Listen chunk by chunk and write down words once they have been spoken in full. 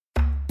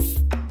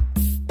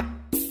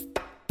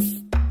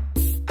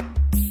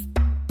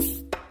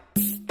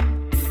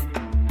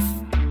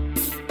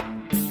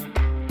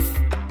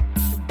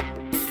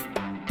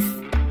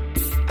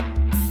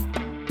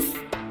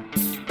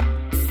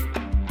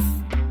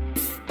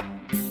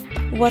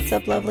What's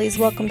up, lovelies?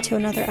 Welcome to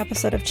another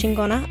episode of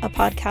Chingona, a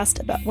podcast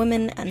about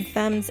women and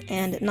femmes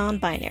and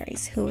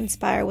non-binaries who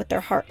inspire with their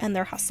heart and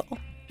their hustle.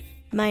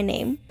 My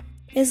name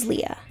is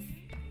Leah.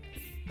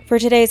 For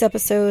today's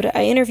episode,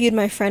 I interviewed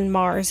my friend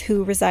Mars,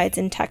 who resides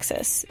in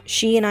Texas.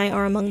 She and I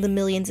are among the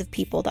millions of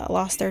people that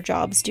lost their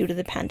jobs due to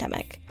the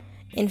pandemic.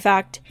 In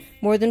fact,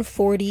 more than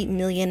 40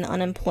 million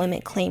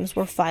unemployment claims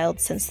were filed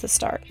since the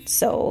start,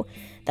 so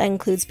that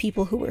includes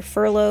people who were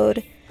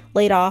furloughed,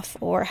 laid off,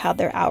 or had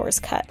their hours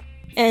cut.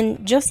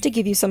 And just to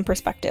give you some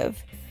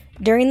perspective,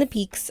 during the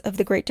peaks of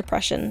the Great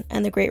Depression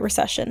and the Great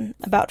Recession,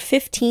 about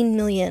 15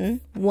 million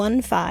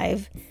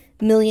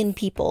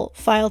people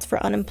filed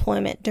for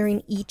unemployment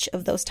during each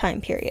of those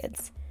time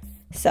periods.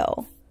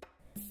 So,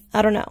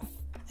 I don't know,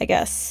 I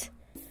guess.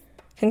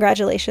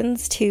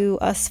 Congratulations to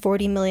us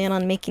 40 million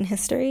on making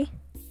history.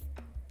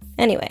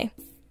 Anyway,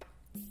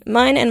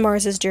 mine and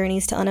Mars's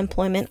journeys to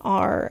unemployment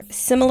are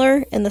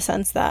similar in the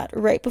sense that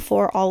right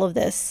before all of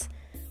this,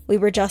 we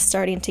were just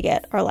starting to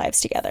get our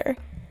lives together.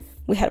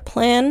 We had a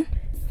plan,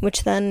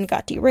 which then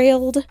got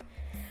derailed,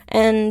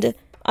 and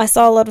I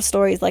saw a lot of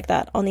stories like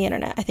that on the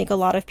internet. I think a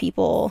lot of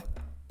people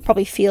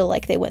probably feel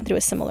like they went through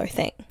a similar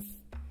thing.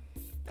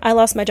 I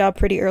lost my job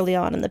pretty early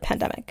on in the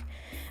pandemic,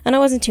 and I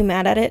wasn't too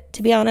mad at it,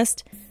 to be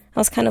honest. I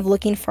was kind of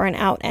looking for an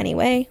out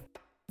anyway.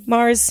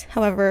 Mars,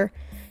 however,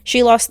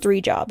 she lost 3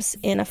 jobs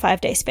in a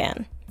 5-day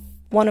span,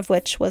 one of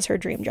which was her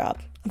dream job,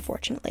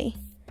 unfortunately.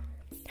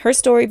 Her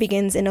story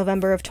begins in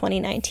November of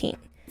 2019,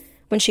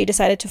 when she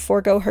decided to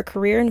forego her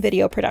career in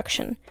video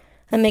production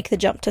and make the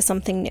jump to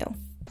something new.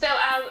 So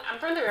I'm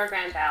from the Rio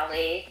Grande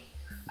Valley,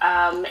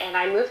 and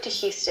I moved to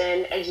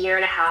Houston a year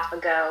and a half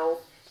ago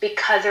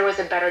because there was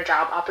a better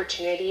job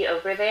opportunity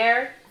over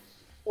there.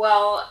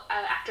 Well,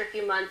 after a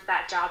few months,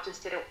 that job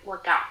just didn't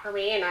work out for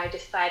me, and I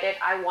decided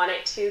I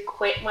wanted to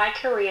quit my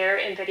career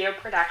in video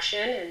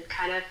production and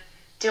kind of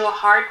do a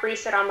hard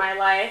reset on my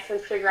life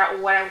and figure out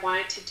what I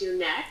wanted to do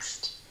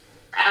next.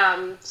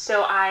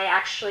 So I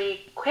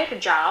actually quit a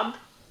job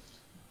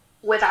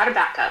without a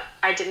backup.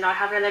 I did not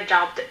have another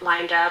job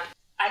lined up.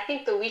 I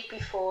think the week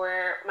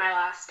before my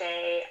last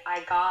day,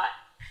 I got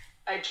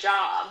a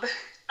job.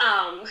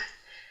 I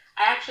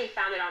actually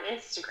found it on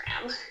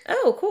Instagram.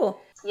 Oh,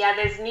 cool. Yeah,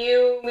 this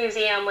new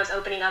museum was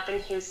opening up in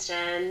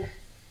Houston,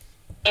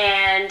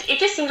 and it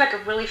just seemed like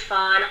a really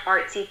fun,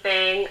 artsy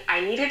thing.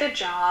 I needed a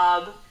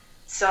job,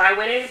 so I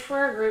went in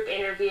for a group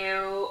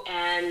interview,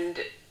 and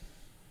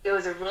it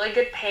was a really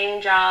good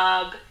paying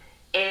job.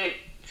 It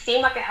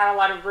seemed like it had a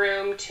lot of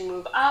room to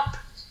move up,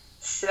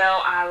 so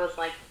I was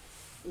like,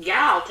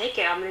 yeah, I'll take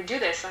it. I'm going to do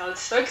this. I was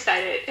so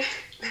excited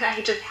that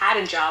I just had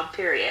a job,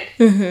 period.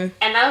 Mm-hmm.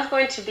 And that was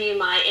going to be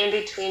my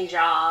in-between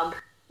job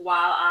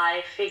while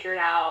I figured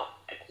out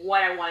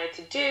what I wanted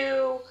to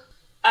do.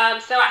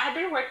 So I had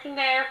been working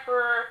there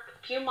for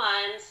a few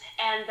months,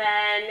 and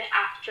then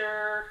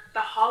after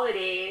the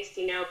holidays,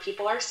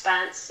 people are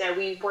spent, so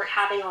we weren't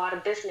having a lot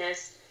of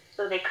business,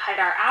 so they cut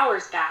our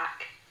hours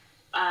back.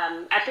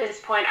 At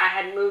this point, I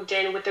had moved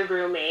in with a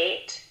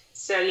roommate,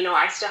 so,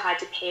 I still had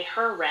to pay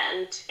her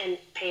rent and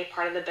pay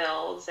part of the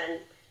bills and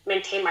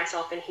maintain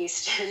myself in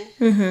Houston.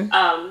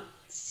 Mm-hmm.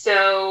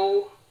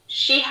 So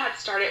she had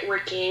started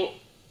working.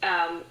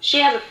 She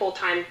has a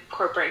full-time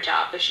corporate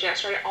job, but she got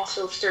started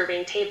also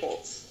serving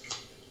tables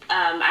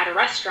at a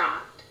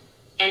restaurant.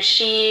 And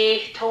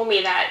she told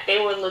me that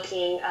they were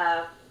looking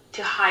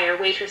to hire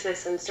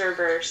waitresses and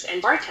servers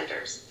and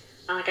bartenders.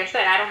 And like I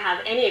said, I don't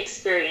have any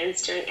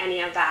experience doing any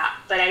of that,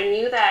 but I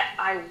knew that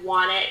I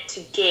wanted to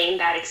gain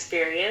that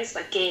experience,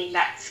 gain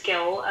that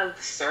skill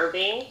of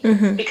serving,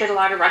 mm-hmm. because a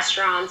lot of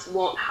restaurants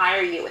won't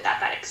hire you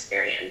without that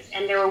experience,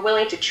 and they were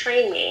willing to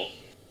train me.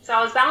 So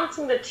I was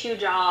balancing the 2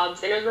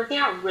 jobs, and it was working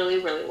out really,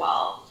 really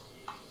well.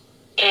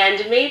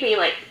 And maybe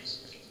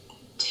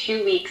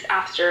 2 weeks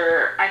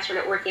after I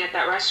started working at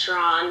that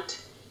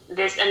restaurant,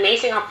 this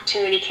amazing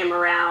opportunity came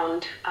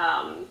around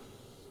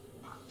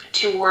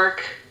to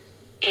work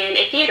in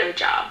a theater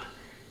job.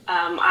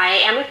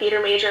 I am a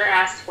theater major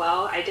as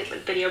well. I did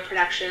video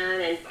production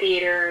and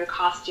theater and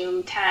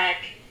costume tech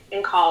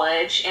in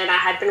college, and I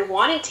had been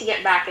wanting to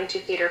get back into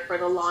theater for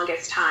the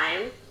longest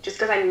time just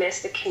because I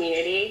missed the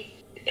community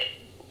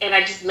and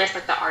I just missed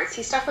the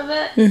artsy stuff of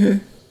it.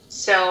 Mm-hmm.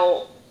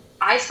 So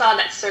I saw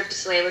that Cirque du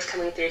Soleil was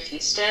coming through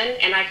Houston,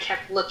 and I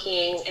kept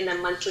looking in the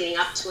months leading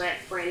up to it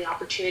for any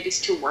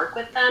opportunities to work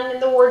with them in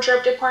the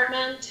wardrobe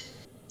department.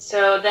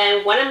 So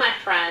then one of my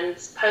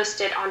friends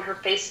posted on her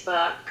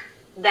Facebook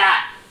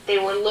that they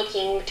were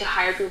looking to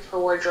hire people for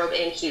wardrobe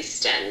in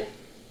Houston.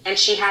 And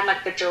she had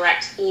the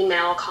direct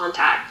email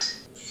contact.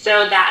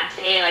 So that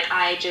day,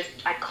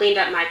 I cleaned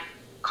up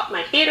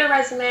my theater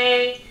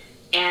resume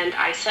and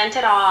I sent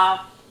it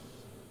off.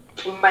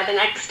 And by the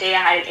next day, I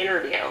had an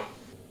interview.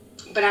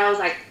 But I was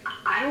like,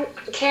 I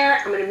don't care.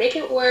 I'm going to make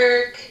it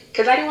work.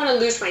 Because I didn't want to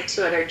lose my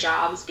 2 other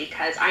jobs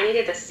because I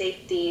needed a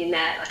safety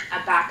net,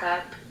 a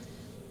backup.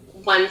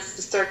 Once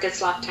the circus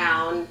left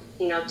town,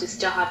 to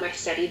still have my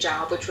steady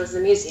job, which was the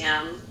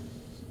museum.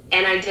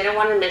 And I didn't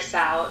want to miss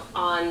out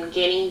on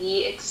gaining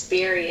the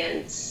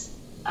experience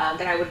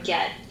that I would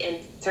get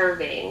in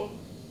serving.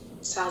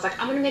 So I was like,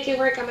 I'm going to make it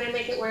work. I'm going to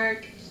make it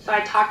work. So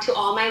I talked to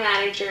all my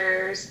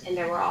managers, and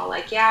they were all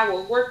like, yeah,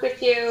 we'll work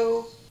with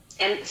you.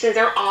 And since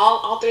they're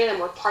all three of them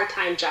were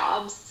part-time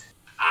jobs,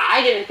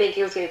 I didn't think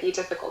it was going to be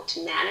difficult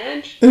to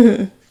manage.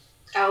 Mm-hmm.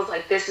 I was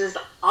like, this is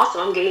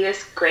awesome. I'm getting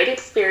this great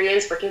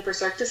experience working for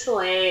Cirque du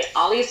Soleil.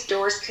 All these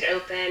doors could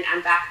open.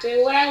 I'm back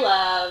doing what I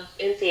love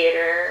in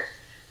theater.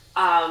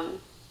 And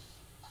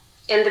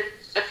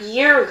a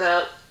year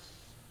ago,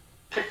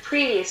 the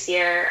previous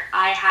year,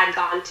 I had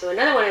gone to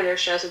another one of their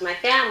shows with my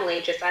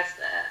family, just as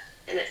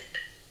a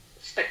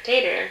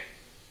spectator,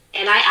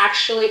 and I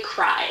actually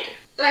cried.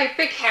 Like,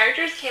 the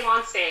characters came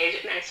on stage,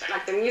 and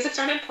the music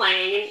started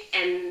playing,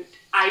 and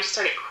I just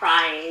started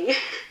crying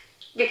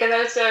because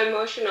I was so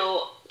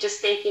emotional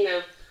just thinking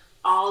of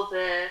all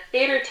the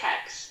theater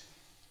techs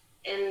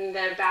in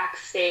the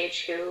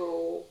backstage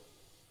who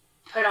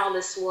put all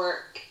this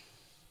work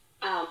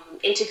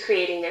into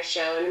creating their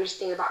show, and I'm just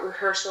thinking about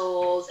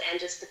rehearsals and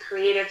just the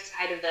creative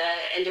side of it,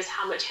 and just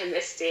how much I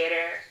miss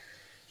theater.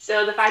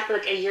 So the fact that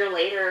like a year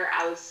later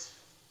I was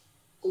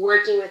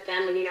working with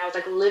them, and I was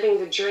like living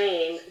the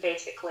dream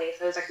basically.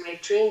 So it was like my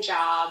dream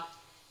job,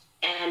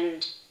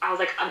 and I was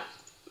like,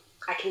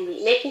 I can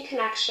be making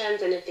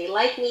connections, and if they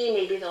like me,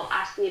 maybe they'll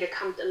ask me to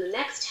come to the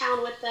next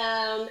town with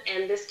them,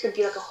 and this could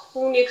be like a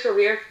whole new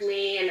career for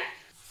me. And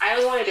I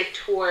always wanted to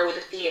tour with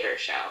a theater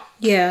show.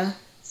 Yeah.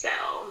 So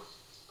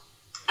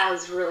I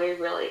was really,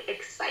 really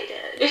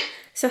excited.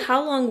 So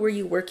how long were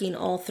you working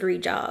all 3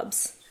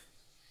 jobs?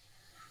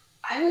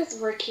 I was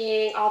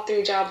working all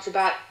 3 jobs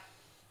about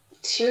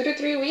 2 to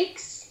 3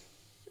 weeks.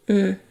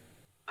 And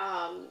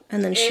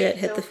then shit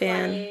hit the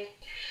fan. Funny.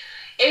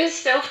 It was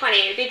so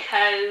funny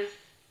because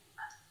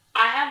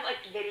I have like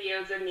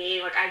videos of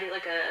me, like I did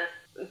like a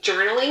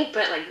journaling,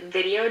 but like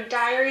video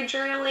diary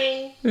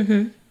journaling.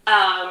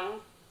 Mm-hmm.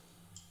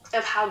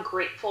 Of how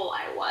grateful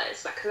I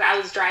was, because I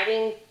was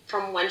driving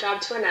from one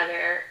job to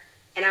another,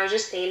 and I was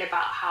just thinking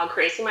about how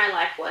crazy my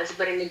life was,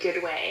 but in a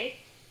good way.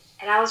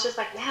 And I was just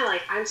like, man,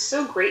 like I'm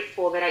so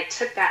grateful that I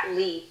took that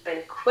leap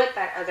and quit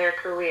that other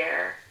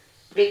career,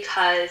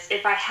 because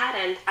if I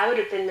hadn't, I would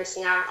have been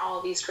missing out on all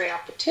of these great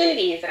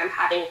opportunities that I'm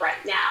having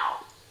right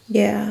now.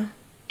 Yeah.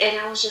 And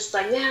I was just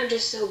like, man, I'm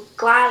just so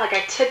glad like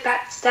I took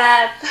that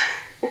step.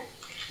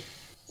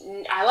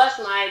 I lost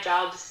my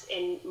jobs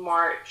in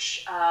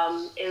March.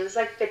 It was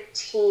like the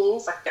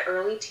teens, like the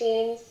early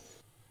teens.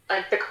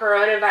 Like the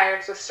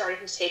coronavirus was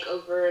starting to take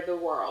over the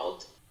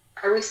world.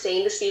 Are we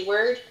saying the C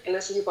word? I know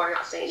some people are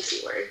not saying the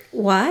C word.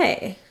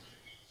 Why?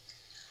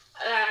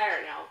 I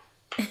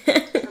don't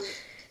know.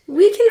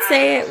 We can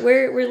say it.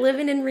 We're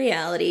living in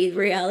reality.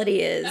 Reality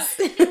is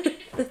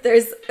that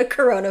there's a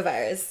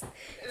coronavirus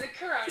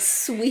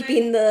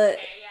sweeping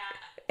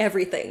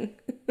everything.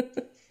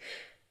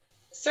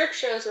 Cirque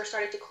shows were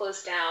starting to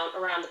close down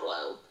around the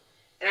globe.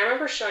 And I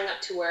remember showing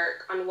up to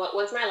work on what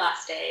was my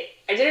last day.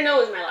 I didn't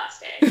know it was my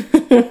last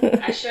day.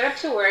 I showed up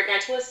to work,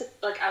 and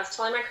I was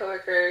telling my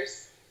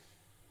coworkers,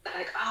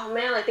 like, oh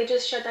man, like they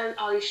just shut down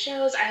all these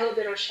shows. I hope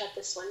they don't shut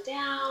this one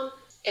down.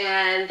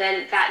 And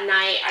then that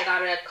night I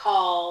got a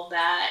call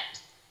that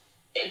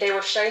they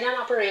were shutting down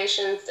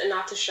operations and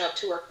not to show up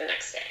to work the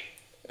next day.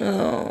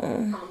 Oh.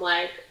 I'm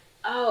like,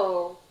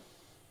 oh,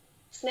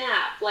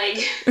 snap. Like,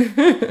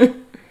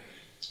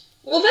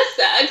 well, this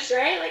sucks,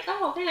 right? Like,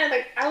 oh man,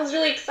 like I was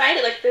really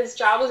excited. Like this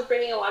job was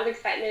bringing a lot of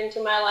excitement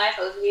into my life.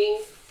 I was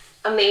meeting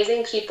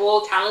amazing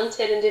people,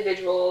 talented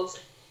individuals,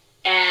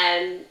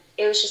 and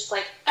it was just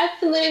like, I've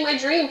been living my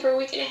dream for a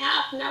week and a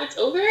half, and now it's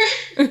over.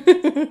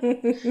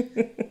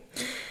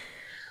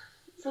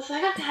 So it's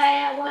like,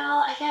 okay,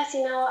 well, I guess,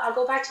 I'll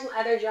go back to my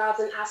other jobs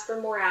and ask for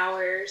more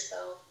hours.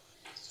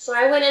 So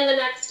I went in the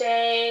next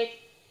day,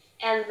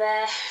 and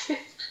then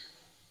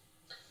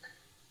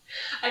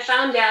I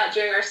found out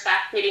during our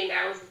staff meeting that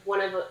I was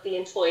one of the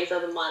employees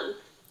of the month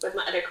with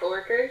my other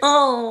coworkers.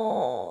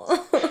 Oh.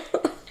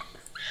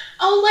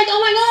 I was like, oh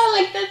my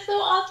god, like that's so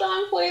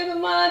awesome, employee of the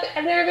month.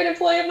 I've never been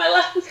employee of my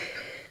life.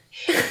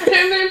 I've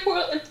never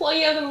been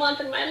employee of the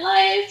month in my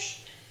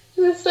life.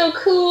 This is so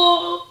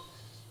cool.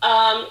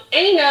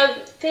 And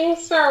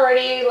things were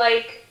already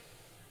like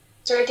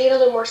started getting a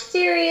little more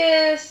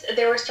serious.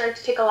 They were starting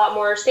to take a lot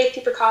more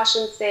safety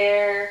precautions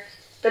there,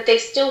 but they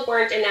still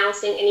weren't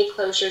announcing any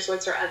closures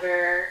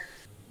whatsoever.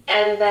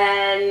 And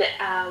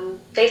then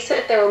they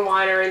said they were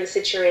monitoring the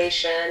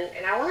situation,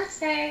 and I want to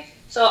say,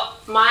 so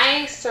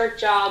my Cirque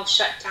job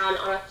shut down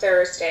on a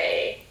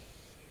Thursday,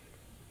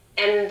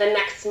 and the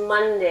next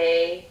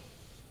Monday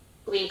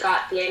we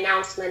got the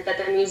announcement that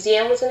the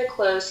museum was going to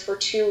close for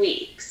 2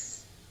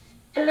 weeks.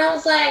 And I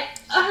was like,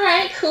 all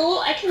right, cool,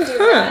 I can do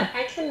that.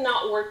 I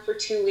cannot work for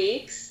 2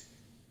 weeks.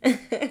 Yeah.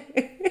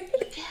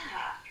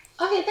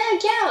 Okay, then,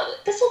 yeah,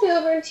 this will be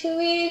over in 2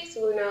 weeks.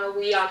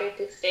 We all get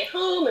to stay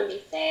home and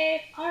be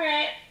safe. All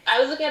right. I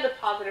was looking at the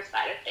positive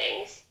side of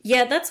things.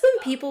 Yeah, that's when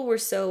people were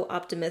so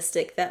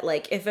optimistic that,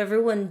 like, if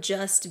everyone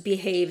just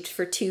behaved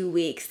for 2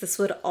 weeks, this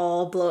would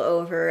all blow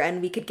over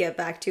and we could get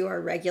back to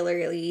our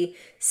regularly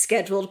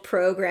scheduled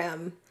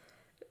program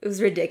It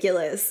was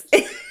ridiculous.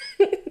 Yeah.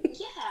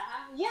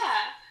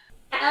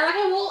 And I'm like,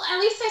 "Oh, well, at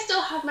least I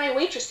still have my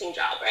waitressing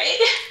job, right?"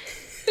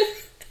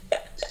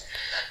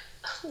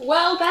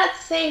 Well, that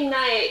same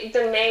night,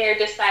 the mayor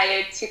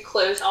decided to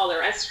close all the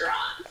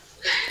restaurants.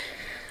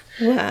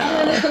 Wow.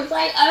 And I was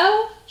like,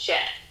 oh,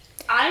 shit.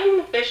 I'm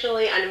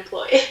officially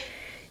unemployed.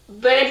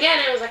 But again,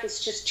 it was like,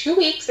 it's just 2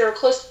 weeks. They were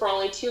closed for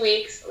only 2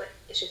 weeks. Like,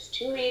 it's just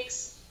 2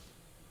 weeks.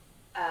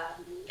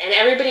 And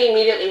everybody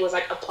immediately was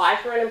like, apply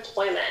for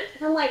unemployment.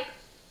 And I'm like,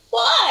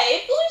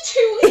 why? It's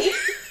only 2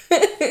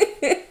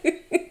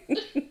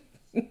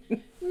 weeks.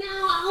 No,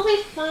 I'll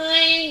be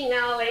fine.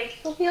 No, like,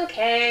 it'll be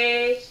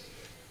okay.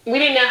 We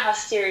didn't know how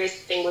serious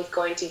the thing was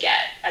going to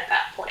get at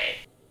that point.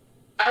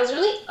 I was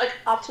really like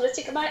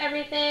optimistic about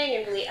everything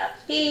and really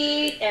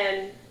upbeat,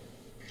 and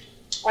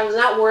I was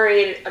not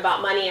worried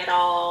about money at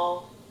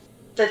all.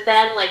 But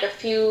then like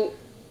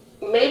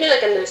maybe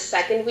like in the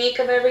second week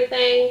of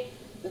everything,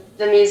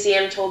 the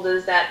museum told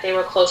us that they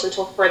were closed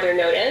until further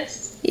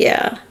notice.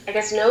 Yeah. I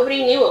guess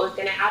nobody knew what was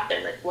going to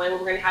happen, like when we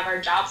were going to have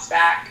our jobs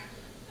back.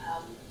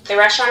 The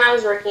restaurant I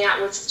was working at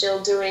was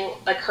still doing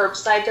like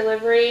curbside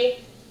delivery,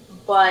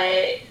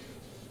 but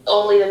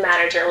only the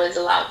manager was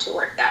allowed to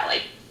work that.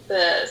 Like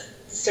the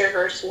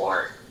servers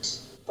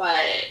weren't.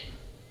 But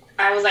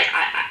I was like,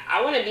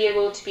 I want to be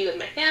able to be with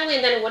my family,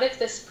 and then what if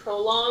this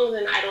prolongs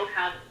and I don't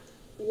have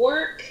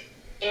work,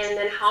 and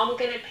then how am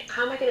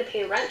I gonna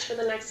pay rent for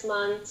the next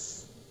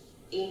months?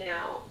 You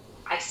know,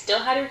 I still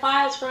hadn't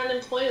filed for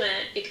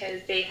unemployment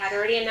because they had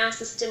already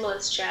announced a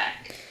stimulus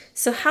check.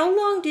 So how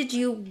long did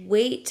you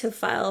wait to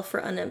file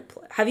for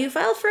unemployment? Have you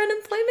filed for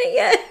unemployment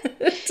yet?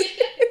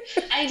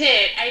 I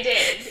did,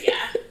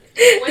 yeah.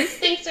 Once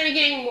things started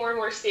getting more and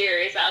more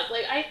serious, I was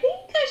like, I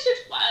think I should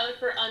file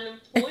for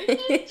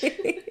unemployment.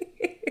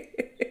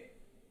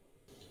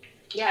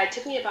 Yeah, it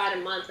took me about a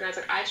month, and I was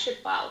like, I should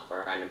file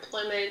for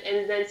unemployment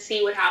and then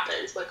see what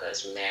happens, what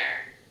goes from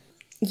there.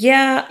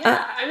 Yeah.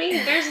 I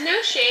mean, there's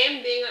no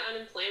shame being on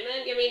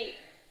unemployment. I mean,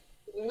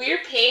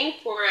 we're paying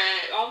for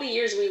it. All the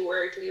years we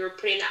worked, we were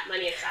putting that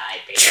money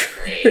aside,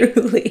 basically.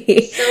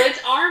 Truly. So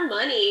it's our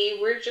money.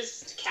 We're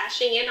just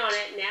cashing in on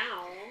it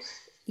now.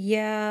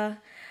 Yeah.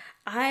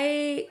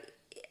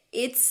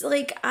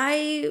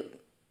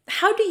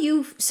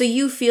 So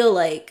you feel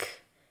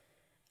like,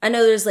 I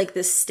know there's like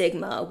this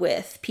stigma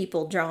with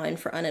people drawing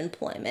for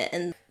unemployment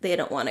and they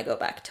don't want to go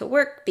back to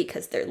work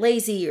because they're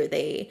lazy, or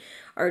they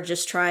are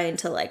just trying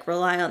to like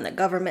rely on the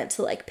government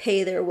to like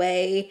pay their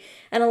way.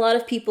 And a lot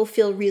of people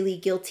feel really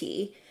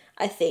guilty,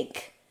 I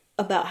think,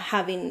 about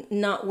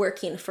not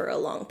working for a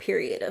long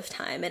period of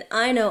time. And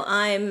I know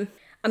I'm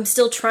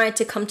still trying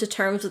to come to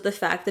terms with the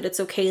fact that it's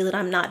okay that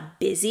I'm not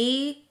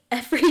busy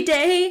every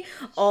day,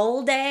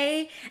 all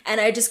day. And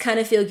I just kind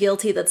of feel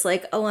guilty that's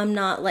like, oh, I'm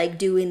not like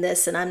doing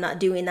this and I'm not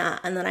doing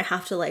that. And then I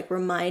have to like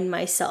remind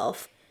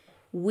myself,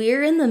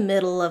 we're in the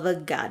middle of a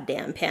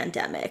goddamn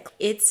pandemic.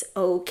 It's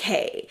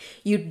okay.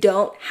 You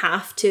don't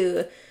have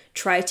to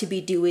try to be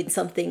doing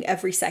something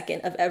every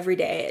second of every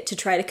day to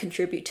try to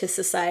contribute to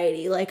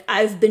society. Like,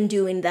 I've been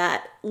doing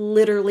that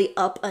literally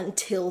up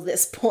until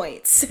this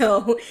point.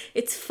 So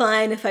it's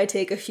fine if I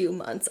take a few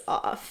months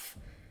off.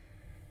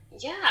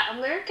 Yeah,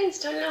 Americans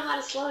don't know how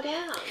to slow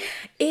down.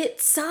 It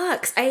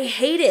sucks. I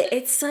hate it.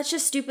 It's such a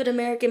stupid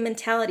American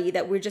mentality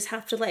that we just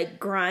have to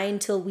like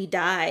grind till we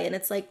die. And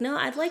it's like, no,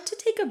 I'd like to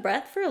take a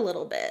breath for a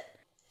little bit.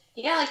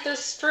 Yeah, like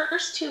those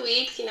first 2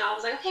 weeks, you know, I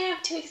was like, okay, I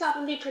have 2 weeks off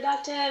and be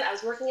productive. I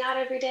was working out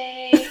every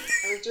day.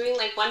 I was doing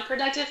like one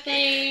productive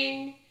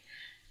thing.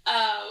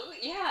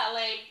 Yeah,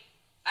 like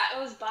I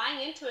was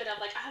buying into it.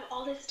 I'm like, I have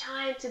all this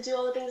time to do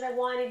all the things I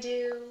want to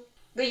do.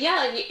 But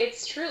yeah, like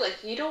it's true.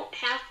 Like you don't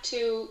have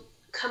to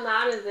come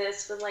out of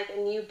this with like a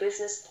new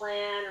business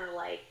plan or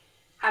like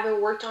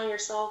having worked on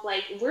yourself.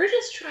 Like we're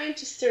just trying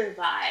to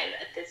survive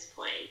at this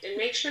point and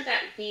make sure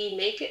that we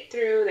make it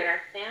through, that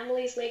our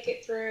families make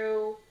it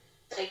through.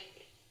 Like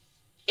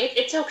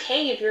it's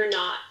okay if you're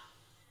not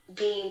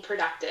being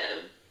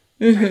productive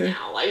right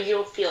now. Like you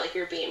don't feel like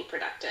you're being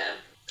productive.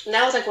 And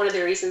that was like one of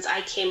the reasons I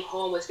came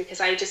home, was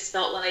because I just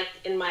felt like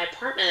in my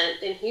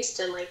apartment in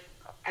Houston, like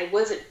I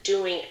wasn't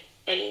doing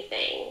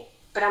anything.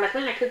 But I'm like,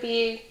 man, I could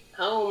be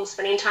home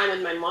spending time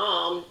with my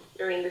mom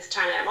during this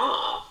time that I'm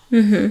off.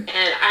 And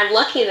I'm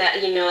lucky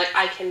that, you know, like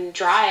I can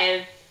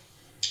drive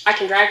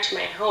to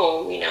my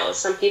home. You know,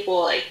 some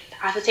people like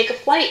have to take a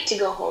flight to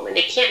go home and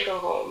they can't go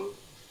home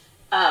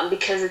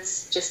because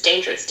it's just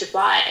dangerous to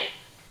fly.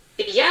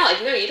 But yeah,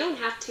 like no, you don't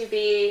have to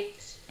be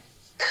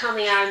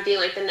coming out and being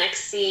like the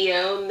next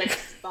CEO,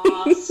 next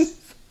boss,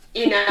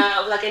 you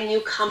know, like a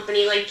new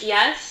company. Like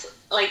yes,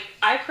 like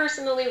I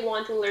personally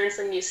want to learn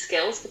some new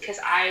skills because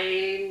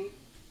I'm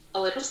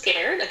a little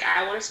scared. Like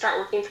I want to start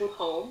working from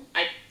home.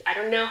 I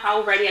don't know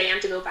how ready I am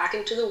to go back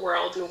into the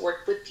world and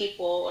work with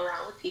people,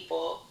 around with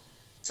people.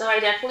 So I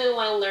definitely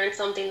want to learn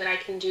something that I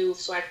can do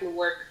so I can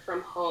work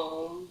from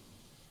home.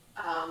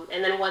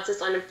 And then once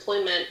this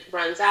unemployment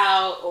runs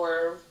out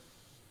or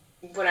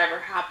whatever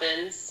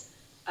happens,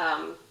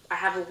 I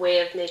have a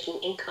way of making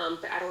income,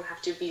 but I don't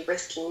have to be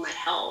risking my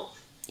health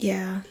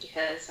Yeah.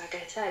 Because, like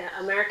I said,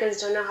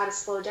 Americans don't know how to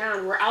slow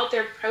down. We're out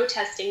there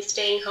protesting,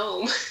 staying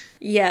home.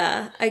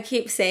 Yeah, I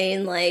keep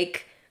saying,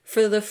 like,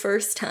 for the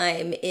first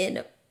time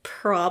in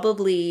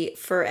probably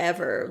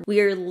forever, we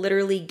are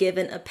literally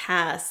given a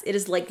pass. It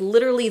is like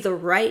literally the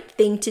right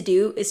thing to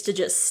do is to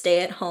just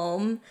stay at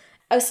home.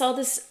 I saw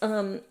this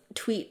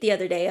tweet the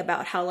other day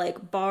about how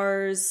like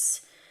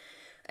bars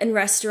and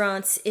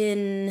restaurants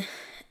in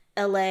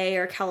LA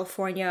or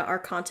California are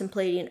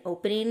contemplating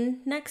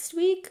opening next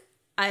week.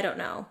 I don't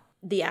know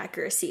the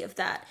accuracy of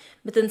that.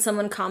 But then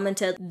someone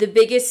commented the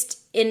biggest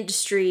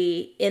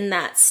industry in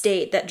that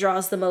state that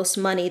draws the most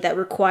money, that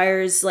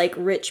requires like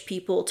rich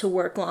people to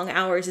work long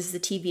hours, is the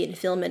TV and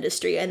film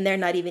industry, and they're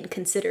not even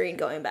considering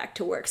going back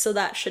to work. So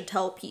that should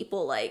tell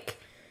people like,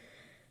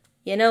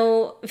 you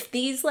know, if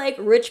these like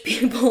rich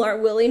people are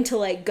willing to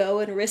like go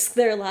and risk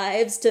their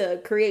lives to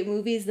create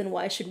movies, then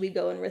why should we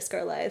go and risk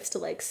our lives to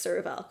like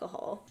serve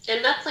alcohol?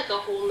 And that's like a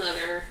whole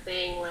nother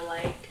thing where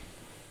like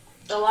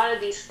a lot of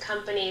these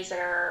companies that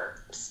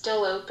are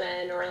still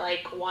open or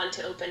like want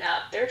to open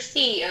up, their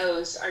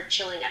CEOs are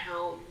chilling at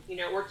home, you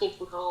know, working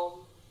from home.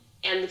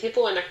 And the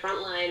people in the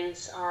front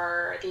lines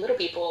are the little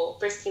people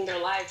risking their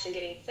lives and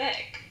getting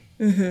sick,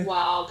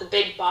 while the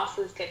big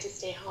bosses get to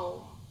stay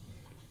home.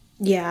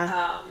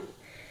 Yeah.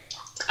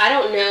 I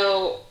don't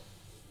know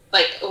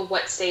like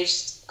what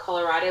stage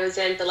Colorado is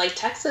in, but like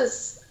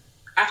Texas,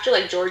 after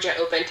like Georgia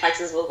opened,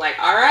 Texas was like,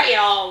 all right,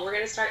 y'all, we're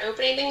going to start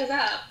opening things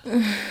up.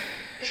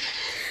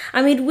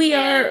 I mean,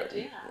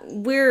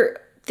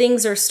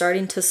 things are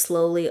starting to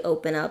slowly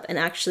open up. And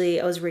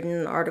actually, I was reading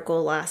an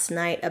article last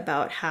night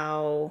about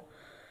how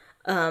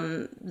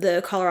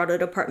the Colorado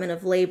Department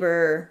of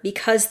Labor,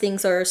 because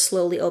things are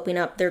slowly opening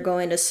up, they're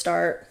going to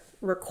start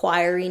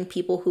requiring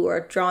people who are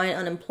drawing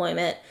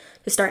unemployment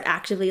to start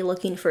actively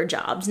looking for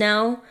jobs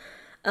now.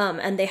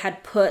 And they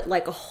had put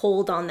like a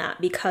hold on that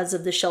because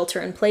of the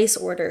shelter in place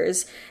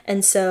orders.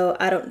 And so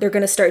they're going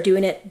to start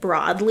doing it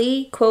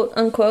broadly, quote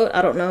unquote.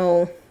 I don't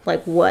know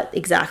like what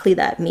exactly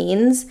that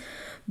means,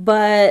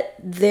 but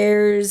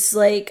there's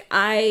like,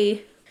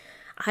 I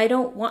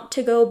don't want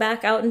to go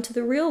back out into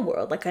the real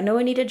world. Like, I know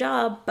I need a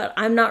job, but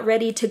I'm not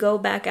ready to go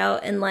back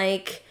out and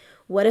like,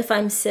 what if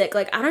I'm sick?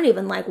 Like, I don't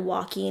even like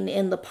walking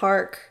in the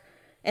park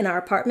in our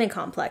apartment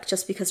complex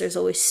just because there's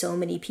always so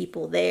many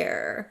people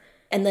there.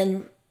 And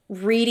then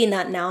reading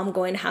that now I'm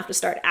going to have to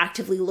start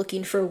actively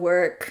looking for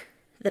work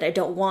that I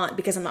don't want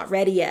because I'm not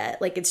ready yet.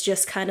 Like, it's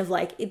just kind of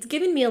like, it's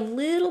giving me a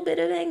little bit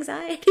of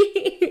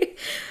anxiety.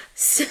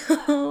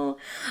 So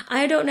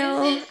I don't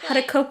know how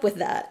to cope with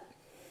that.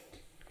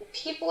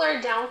 People are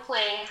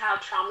downplaying how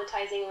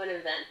traumatizing of an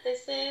event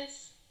this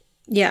is.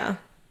 Yeah.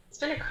 It's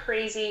been a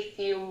crazy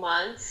few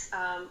months.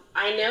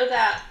 I know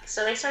that,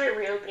 so they started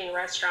reopening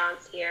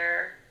restaurants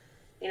here.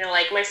 You know,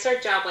 like my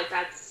Cirque job, like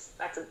that's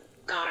a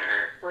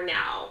goner for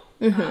now.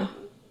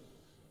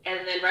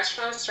 And then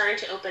restaurants starting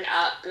to open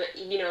up, but,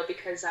 you know,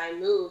 because I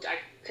moved, I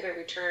couldn't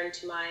return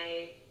to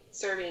my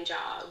serving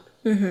job.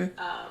 And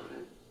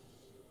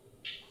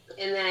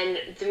then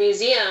the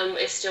museum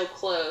is still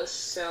closed,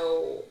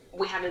 so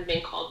we haven't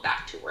been called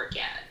back to work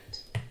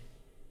yet.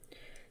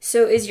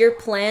 So is your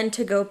plan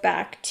to go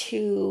back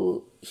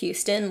to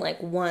Houston,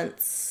 like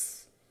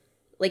once,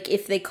 like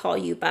if they call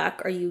you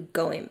back, are you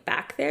going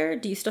back there?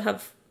 Do you still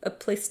have a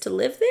place to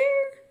live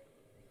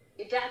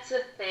there? That's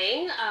the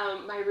thing.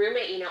 My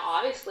roommate, you know,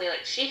 obviously,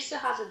 like, she still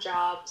has a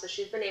job, so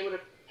she's been able to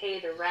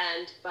pay the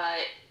rent,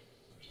 but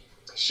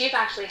she's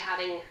actually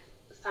having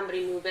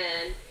somebody move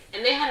in,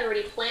 and they had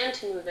already planned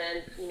to move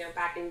in, you know,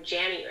 back in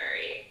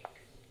January.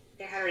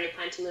 They had already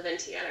planned to move in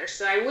together,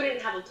 so I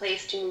wouldn't have a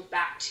place to move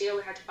back to.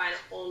 We had to find a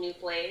whole new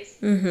place.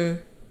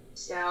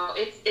 So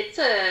it's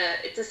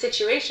a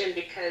situation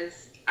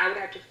because I would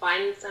have to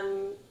find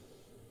some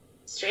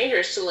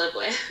strangers to live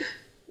with.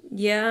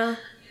 Yeah.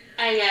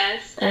 I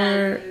guess.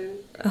 Or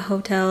a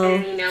hotel.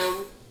 And, you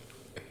know,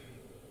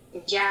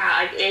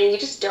 yeah, and you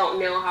just don't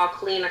know how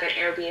clean, like, an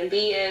Airbnb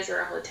is or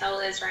a hotel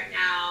is right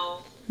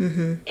now.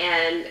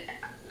 And,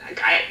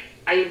 like,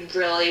 I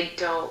really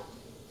don't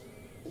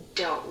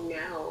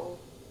know.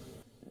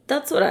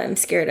 That's what I'm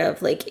scared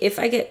of. Like, if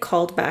I get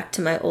called back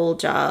to my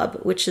old job,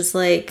 which is,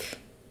 like,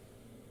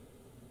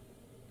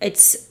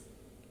 it's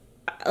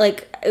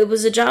like, it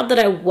was a job that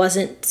I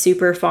wasn't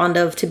super fond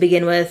of to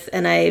begin with,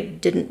 and I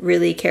didn't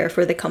really care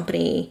for the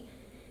company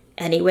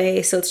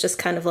anyway, so it's just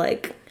kind of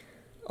like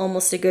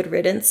almost a good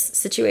riddance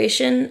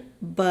situation.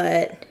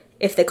 But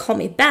if they call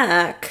me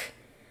back,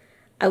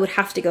 I would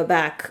have to go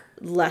back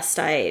lest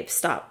I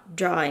stop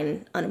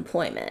drawing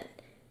unemployment.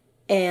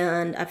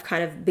 And I've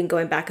kind of been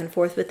going back and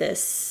forth with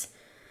this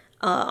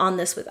on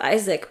this with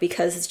Isaac,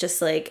 because it's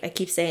just like, I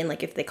keep saying,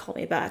 like, if they call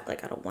me back,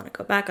 like, I don't want to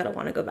go back. I don't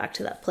want to go back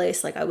to that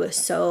place. Like, I was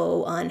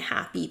so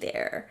unhappy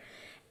there.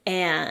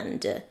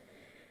 And did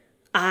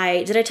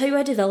I tell you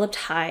I developed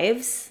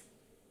hives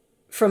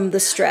from the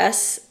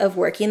stress of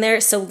working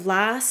there? So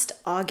last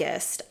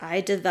August,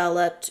 I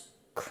developed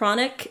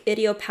chronic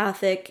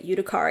idiopathic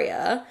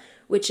urticaria,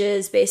 which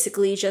is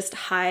basically just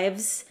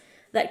hives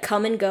that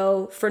come and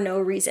go for no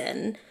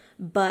reason.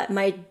 But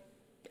my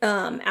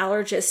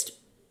allergist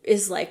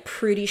is like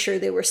pretty sure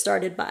they were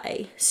started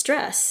by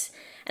stress.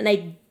 And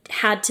I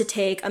had to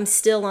take, I'm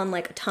still on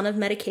like a ton of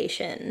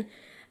medication.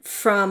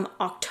 From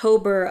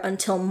October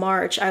until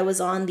March, I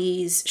was on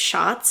these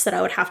shots that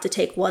I would have to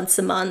take once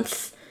a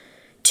month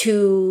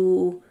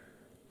to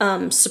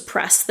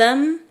suppress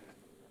them.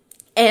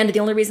 And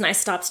the only reason I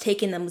stopped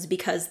taking them was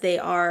because they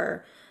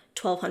are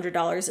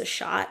 $1,200 a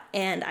shot,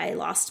 and I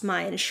lost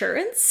my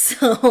insurance.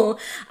 So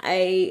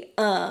I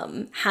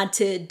had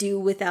to do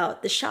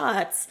without the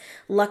shots.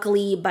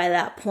 Luckily, by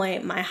that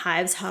point, my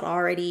hives had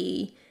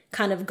already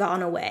kind of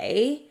gone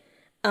away.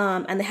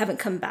 And they haven't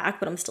come back,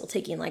 but I'm still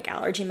taking like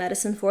allergy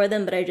medicine for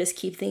them. But I just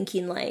keep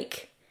thinking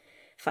like,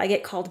 if I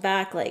get called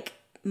back, like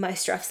my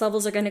stress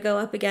levels are going to go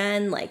up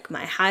again. Like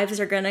my hives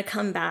are going to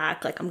come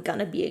back. Like I'm going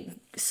to be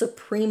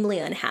supremely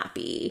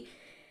unhappy.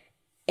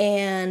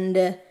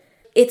 And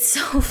it's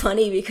so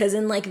funny because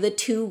in like the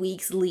 2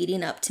 weeks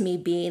leading up to me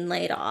being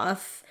laid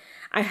off,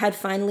 I had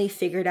finally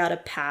figured out a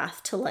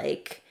path to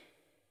like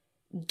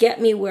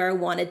get me where I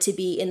wanted to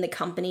be in the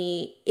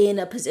company in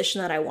a position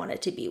that I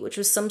wanted to be, which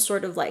was some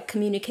sort of like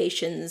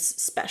communications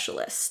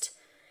specialist.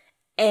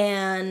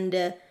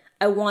 And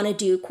I want to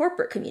do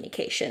corporate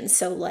communications.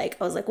 So like,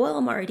 I was like, well,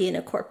 I'm already in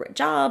a corporate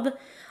job.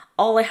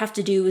 All I have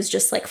to do is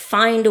just like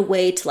find a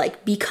way to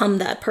like become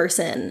that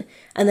person.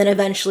 And then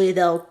eventually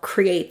they'll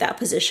create that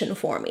position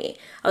for me.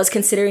 I was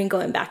considering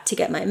going back to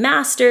get my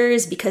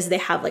master's because they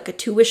have like a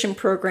tuition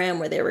program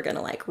where they were going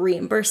to like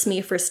reimburse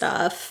me for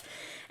stuff.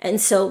 And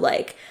so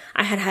like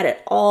I had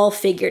it all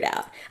figured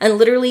out. And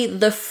literally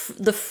the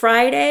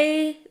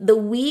Friday, the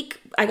week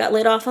I got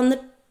laid off on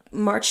the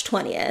March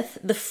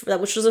 20th,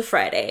 which was a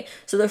Friday.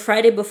 So the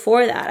Friday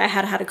before that, I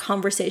had a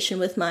conversation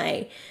with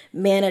my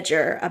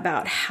manager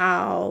about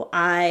how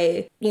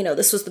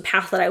this was the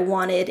path that I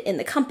wanted in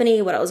the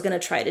company, what I was going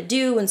to try to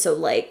do. And so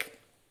like,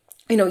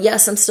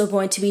 yes, I'm still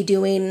going to be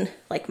doing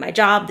like my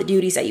job, the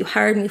duties that you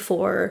hired me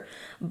for,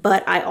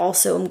 but I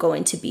also am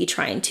going to be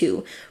trying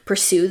to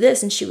pursue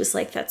this. And she was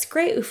like, that's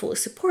great. We fully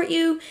support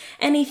you.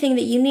 Anything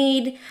that you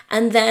need.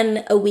 And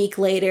then a week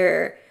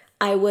later,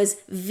 I was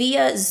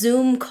via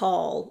Zoom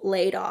call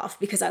laid off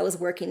because I was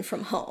working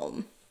from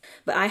home.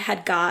 But I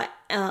had got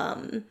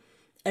a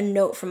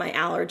note from my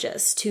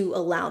allergist to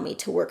allow me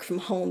to work from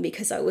home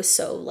because I was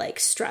so like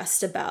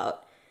stressed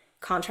about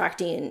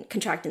contracting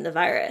the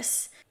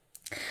virus.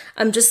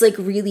 I'm just like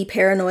really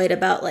paranoid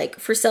about like,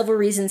 for several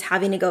reasons,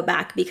 having to go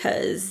back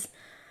because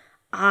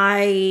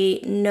I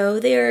know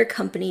they're a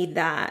company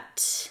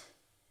that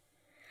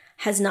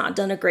has not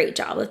done a great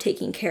job of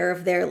taking care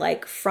of their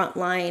like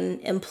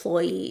frontline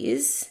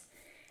employees.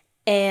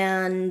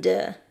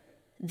 And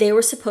they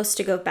were supposed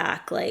to go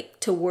back like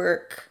to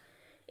work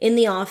in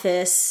the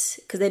office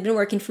because they'd been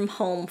working from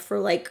home for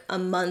like a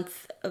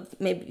month of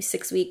maybe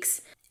 6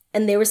 weeks.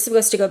 And they were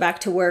supposed to go back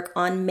to work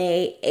on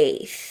May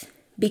 8th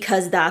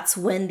because that's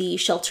when the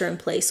shelter in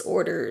place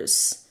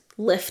orders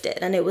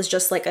lifted. And it was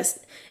just like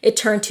it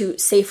turned to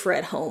safer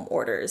at home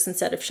orders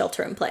instead of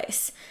shelter in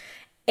place.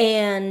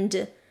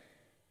 And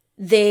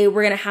they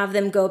were going to have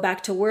them go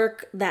back to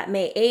work that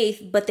May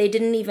 8th, but they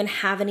didn't even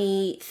have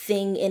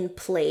anything in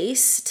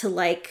place to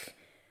like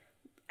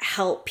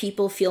help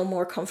people feel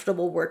more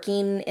comfortable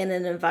working in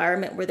an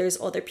environment where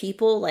there's other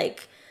people.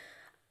 Like,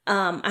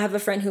 I have a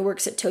friend who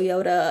works at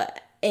Toyota,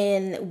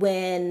 and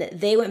when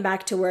they went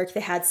back to work,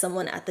 they had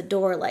someone at the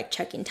door like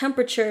checking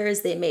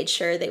temperatures. They made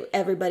sure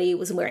everybody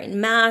was wearing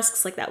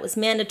masks, like that was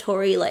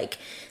mandatory. Like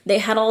they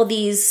had all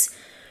these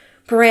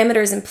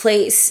parameters in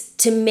place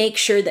to make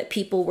sure that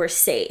people were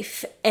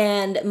safe.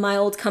 And my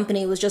old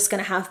company was just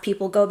going to have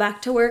people go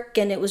back to work,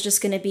 and it was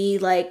just going to be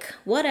like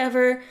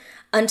whatever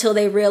until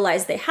they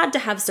realized they had to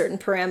have certain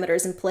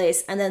parameters in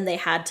place, and then they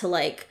had to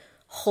like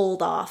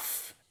hold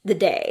off the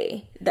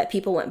day that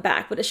people went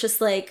back. But it's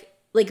just like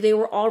they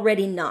were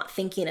already not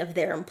thinking of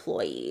their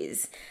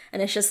employees.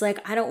 And it's just like,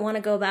 I don't want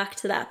to go back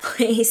to that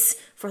place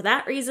for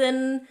that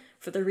reason,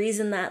 for the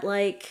reason that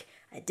like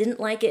I didn't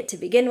like it to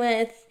begin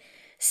with.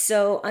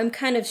 So I'm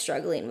kind of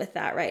struggling with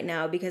that right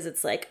now because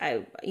it's like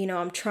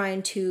I'm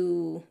trying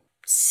to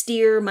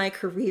steer my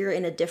career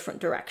in a different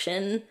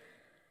direction.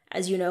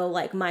 As you know,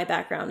 like my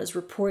background is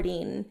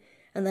reporting,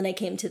 and then I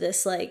came to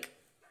this like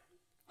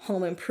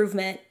home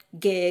improvement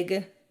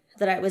gig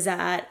that I was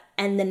at,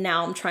 and then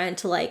now I'm trying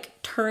to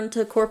like turn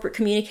to corporate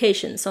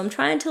communication. So I'm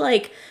trying to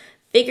like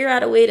figure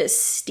out a way to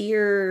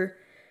steer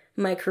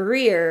my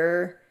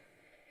career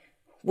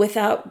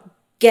without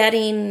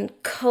getting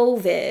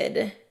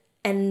COVID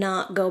and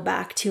not go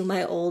back to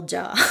my old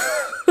job.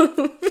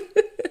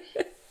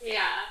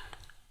 Yeah.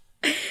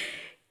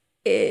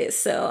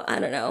 So I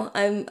don't know.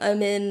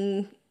 I'm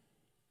in.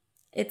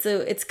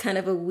 It's kind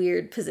of a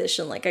weird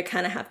position. Like I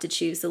kind of have to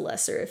choose the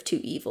lesser of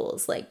two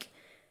evils. Like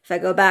if I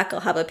go back,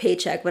 I'll have a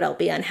paycheck, but I'll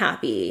be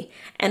unhappy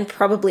and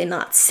probably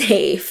not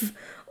safe.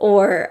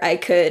 Or I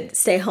could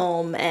stay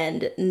home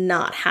and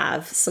not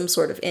have some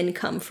sort of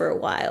income for a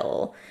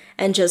while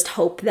and just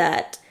hope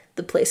that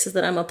the places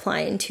that I'm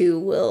applying to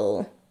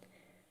will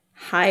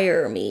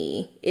hire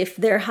me if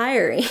they're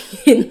hiring.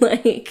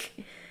 Like,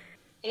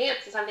 I think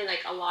it's something like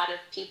a lot of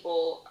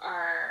people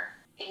are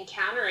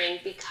encountering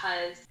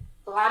because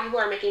a lot of people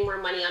are making more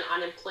money on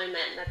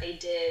unemployment than they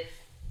did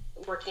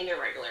working their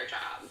regular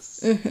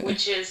jobs,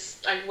 which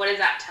is like, what does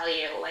that tell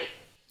you? Like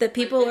that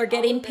people are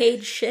getting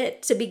paid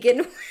shit to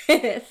begin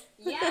with.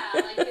 Yeah,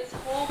 like this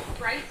whole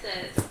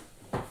crisis.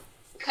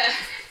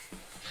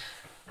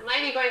 I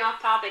might be going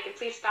off topic, and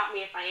please stop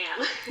me if I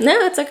am.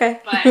 No, it's okay.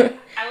 But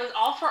I was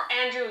all for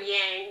Andrew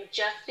Yang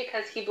just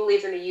because he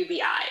believes in the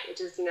UBI, which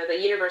is, the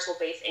universal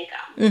base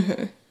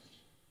income,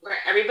 where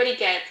everybody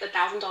gets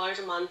 $1,000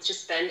 a month to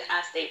spend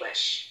as they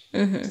wish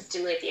to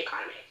stimulate the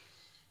economy.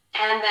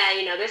 And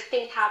then, this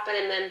thing happened,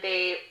 and then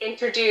they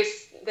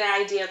introduced the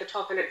idea of the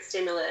 1,200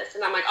 stimulus,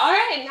 and I'm like, all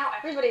right, now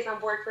everybody's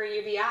on board for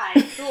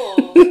UBI.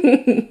 Cool.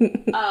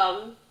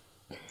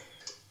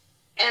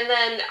 And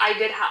then I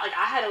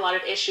had a lot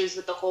of issues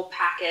with the whole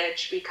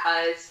package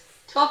because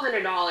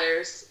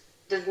 $1,200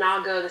 does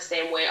not go the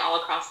same way all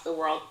across the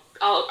world,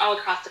 all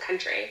across the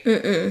country.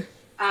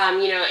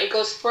 It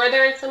goes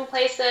further in some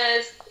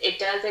places. It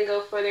doesn't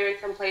go further in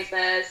some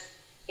places.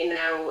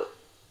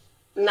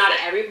 Not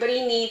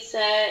everybody needs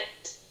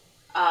it.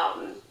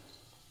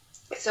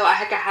 So I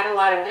had a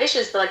lot of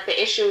issues, but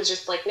the issue was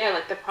just no,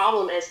 the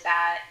problem is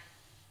that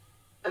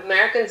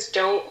Americans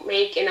don't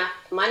make enough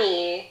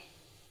money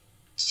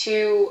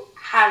to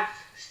have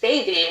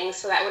savings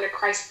so that when a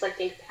crisis like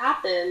this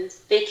happens,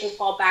 they can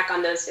fall back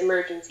on those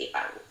emergency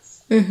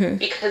funds.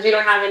 Because we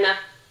don't have enough,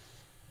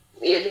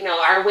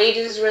 our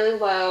wages is really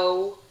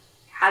low,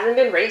 hasn't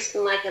been raised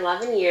in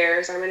 11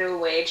 years, our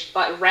minimum wage,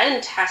 but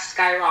rent has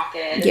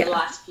skyrocketed in the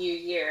last few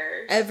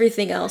years.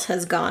 Everything else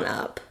has gone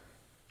up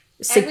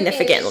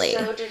significantly.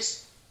 So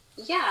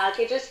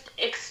it just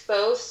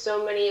exposed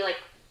so many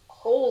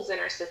holes in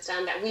our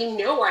system that we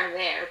know are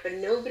there, but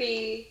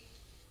nobody...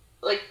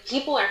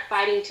 people are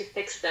fighting to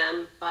fix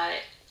them, but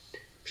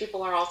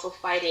people are also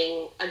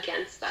fighting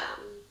against them.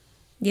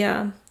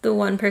 Yeah, the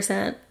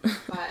 1%.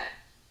 But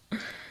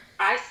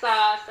I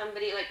saw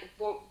somebody,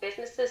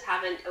 businesses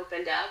haven't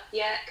opened up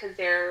yet because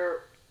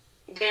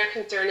their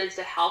concern is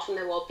the health and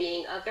the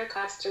well-being of their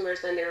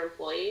customers and their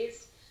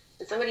employees.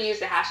 And somebody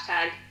used the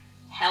hashtag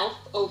health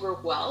over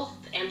wealth,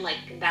 and,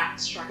 that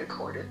struck a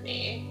chord with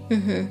me.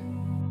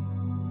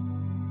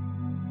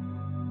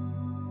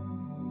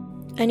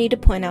 I need to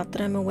point out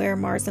that I'm aware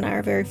Mars and I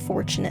are very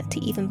fortunate to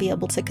even be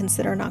able to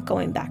consider not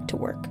going back to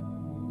work.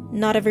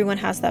 Not everyone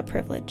has that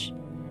privilege,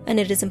 and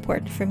it is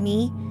important for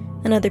me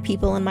and other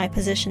people in my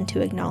position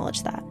to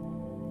acknowledge that.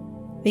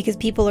 Because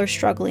people are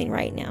struggling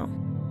right now.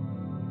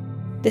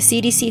 The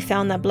CDC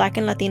found that Black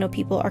and Latino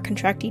people are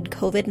contracting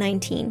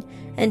COVID-19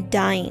 and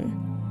dying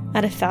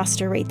at a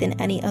faster rate than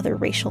any other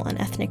racial and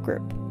ethnic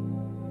group.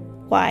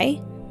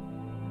 Why?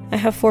 I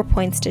have 4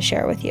 points to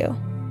share with you.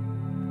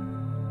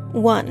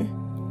 1.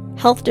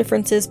 Health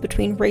differences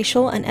between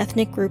racial and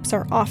ethnic groups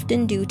are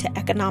often due to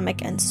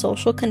economic and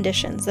social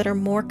conditions that are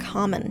more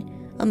common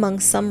among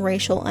some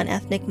racial and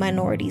ethnic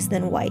minorities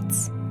than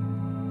whites.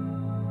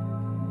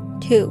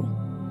 2.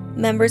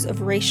 Members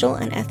of racial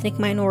and ethnic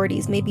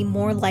minorities may be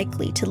more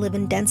likely to live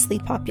in densely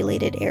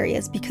populated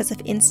areas because of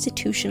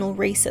institutional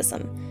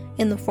racism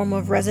in the form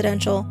of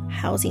residential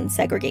housing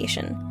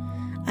segregation,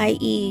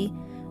 i.e.,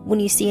 when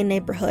you see a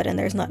neighborhood and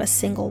there's not a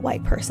single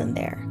white person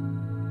there.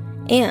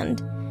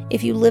 And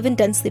if you live in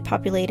densely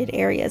populated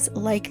areas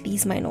like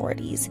these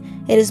minorities,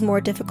 it is more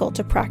difficult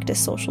to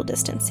practice social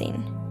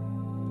distancing.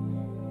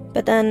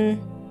 But then,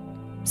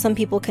 some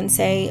people can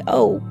say,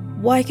 oh,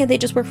 why can't they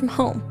just work from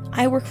home?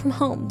 I work from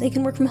home. They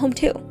can work from home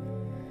too.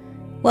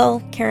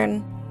 Well,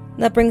 Karen,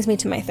 that brings me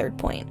to my 3rd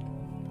point.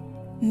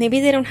 Maybe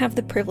they don't have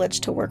the privilege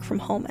to work from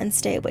home and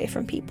stay away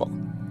from people.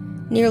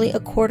 Nearly a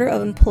quarter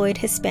of employed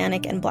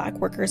Hispanic and Black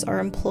workers are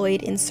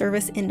employed in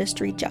service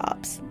industry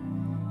jobs.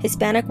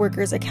 Hispanic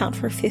workers account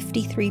for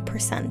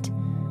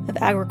 53% of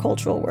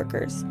agricultural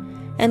workers,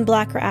 and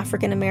Black or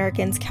African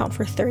Americans count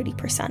for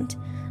 30%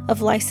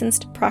 of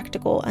licensed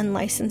practical and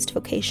licensed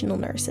vocational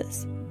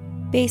nurses.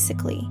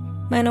 Basically,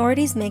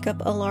 minorities make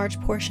up a large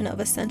portion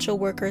of essential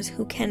workers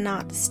who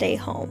cannot stay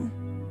home.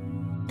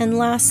 And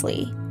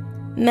lastly,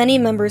 many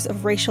members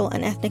of racial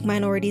and ethnic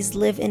minorities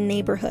live in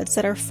neighborhoods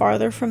that are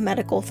farther from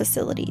medical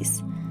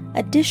facilities.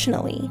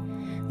 Additionally,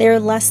 they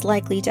are less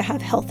likely to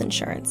have health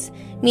insurance,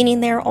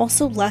 meaning they are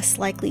also less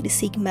likely to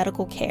seek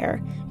medical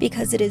care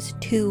because it is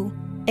too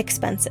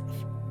expensive.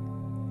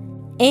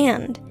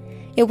 And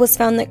it was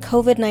found that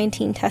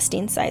COVID-19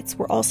 testing sites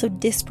were also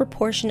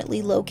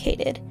disproportionately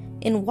located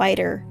in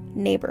whiter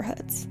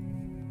neighborhoods.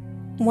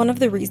 One of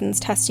the reasons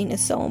testing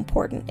is so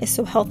important is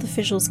so health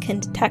officials can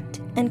detect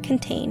and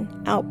contain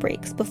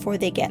outbreaks before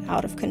they get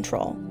out of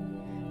control.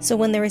 So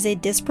when there is a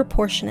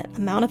disproportionate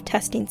amount of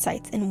testing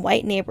sites in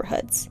white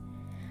neighborhoods,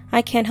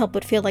 I can't help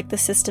but feel like the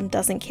system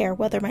doesn't care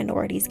whether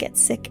minorities get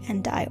sick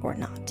and die or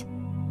not.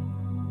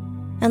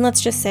 And let's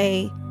just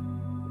say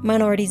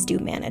minorities do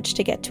manage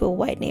to get to a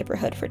white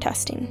neighborhood for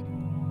testing.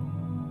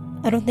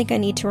 I don't think I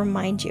need to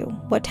remind you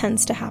what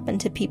tends to happen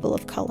to people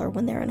of color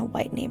when they're in a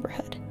white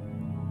neighborhood,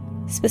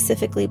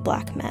 specifically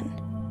Black men,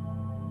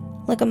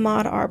 like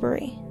Ahmaud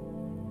Arbery.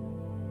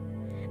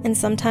 And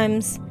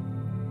sometimes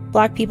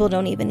Black people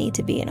don't even need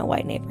to be in a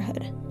white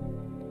neighborhood.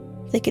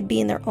 They could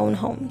be in their own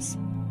homes,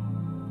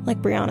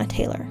 like Breonna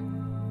Taylor.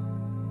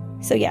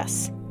 So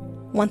yes,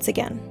 once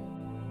again,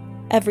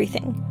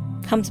 everything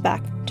comes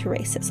back to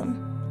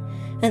racism.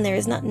 And there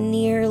is not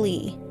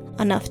nearly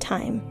enough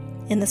time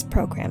in this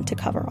program to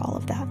cover all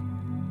of that.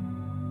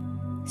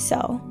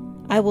 So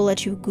I will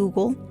let you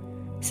Google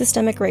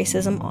systemic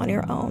racism on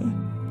your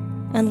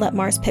own and let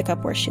Mars pick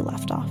up where she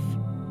left off.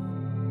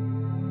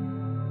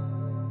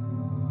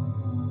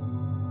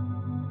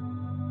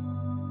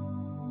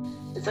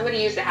 Somebody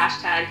used the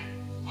hashtag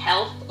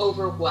health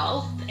over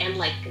wealth, and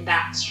like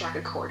that struck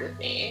a chord with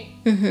me.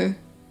 Mm-hmm.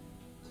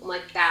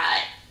 Like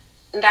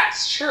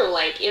that's true.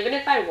 Like, even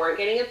if I weren't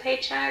getting a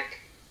paycheck,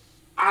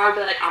 I would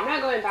be like, I'm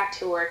not going back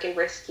to work and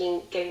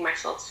risking getting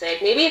myself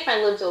sick. Maybe if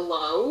I lived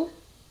alone,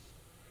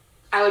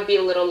 I would be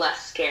a little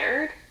less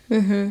scared.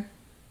 Mm-hmm.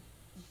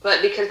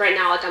 But because right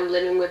now, like, I'm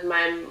living with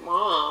my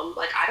mom,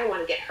 like, I don't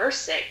want to get her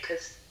sick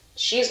because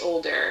she's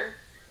older.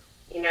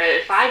 You know,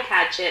 if I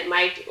catch it,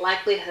 my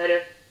likelihood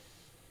of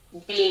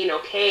being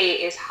okay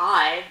is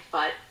high,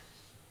 but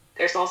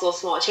there's also a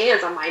small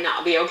chance I might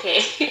not be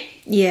okay.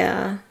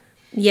 Yeah.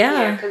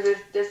 Because it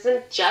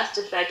doesn't just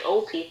affect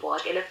old people.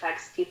 Like, it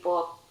affects people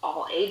of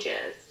all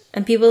ages.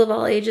 And people of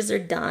all ages are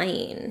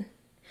dying.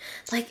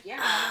 Like,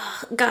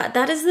 oh, God,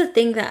 that is the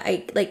thing that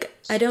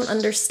I don't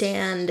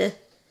understand.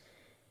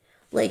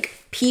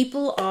 Like,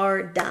 people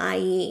are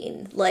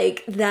dying.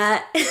 Like,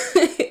 that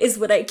is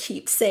what I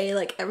keep saying.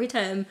 Like, every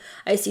time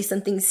I see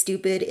something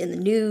stupid in the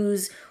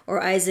news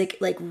or Isaac,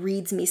 like,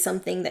 reads me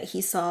something that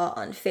he saw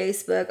on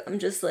Facebook, I'm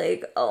just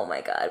like, oh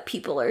my God,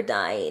 people are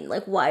dying.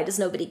 Like, why does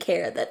nobody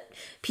care that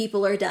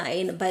people are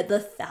dying by the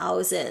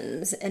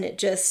thousands? And it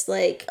just,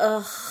 like,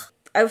 ugh.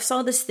 I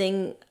saw this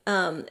thing,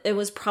 it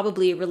was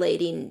probably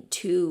relating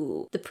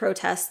to the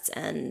protests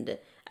and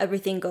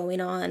everything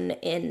going on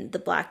in the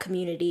Black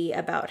community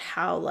about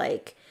how,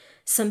 like,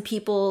 some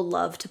people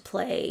love to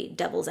play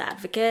devil's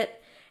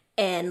advocate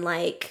and,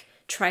 like,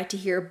 try to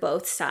hear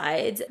both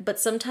sides, but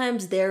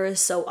sometimes there is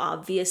so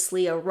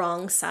obviously a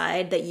wrong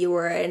side that you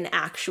are an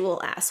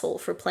actual asshole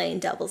for playing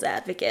devil's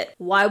advocate.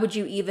 Why would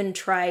you even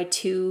try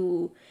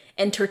to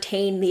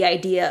entertain the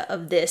idea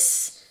of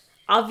this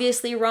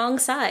obviously wrong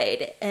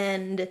side?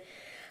 And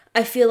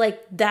I feel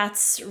like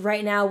that's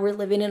right now we're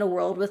living in a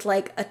world with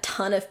like a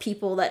ton of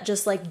people that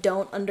just like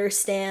don't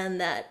understand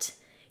that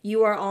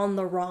you are on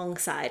the wrong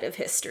side of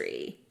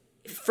history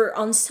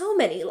on so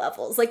many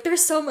levels. Like,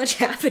 there's so much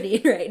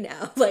happening right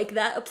now. Like,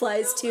 that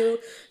applies to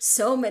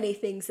so many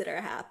things that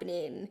are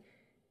happening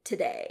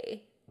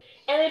today.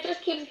 And it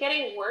just keeps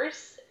getting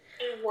worse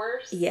and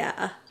worse.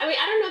 Yeah. I mean,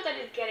 I don't know that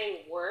it's getting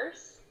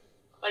worse.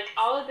 Like,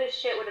 all of this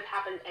shit would have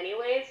happened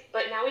anyways,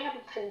 but now we have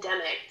a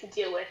pandemic to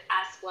deal with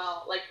as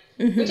well. Like,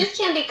 we just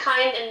can't be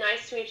kind and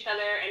nice to each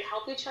other and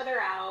help each other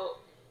out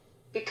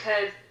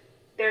because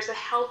there's a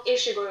health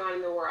issue going on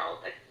in the world.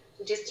 Like,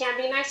 we just can't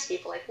be nice to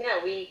people. Like,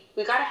 no, we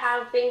gotta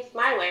have things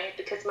my way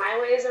because my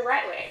way is the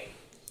right way.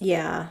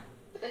 Yeah.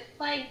 It's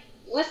like,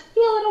 let's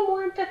be a little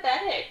more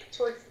empathetic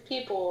towards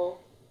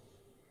people.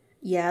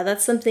 Yeah,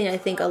 that's something I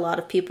think a lot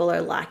of people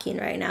are lacking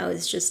right now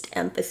is just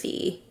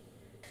empathy.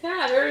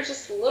 Yeah, we're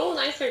just a little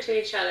nicer to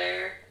each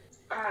other.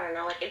 I don't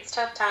know, like, it's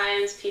tough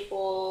times.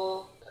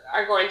 People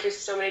are going through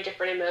so many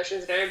different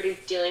emotions and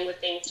everybody's dealing with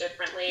things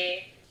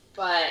differently.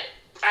 But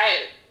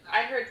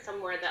I heard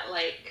somewhere that,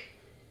 like,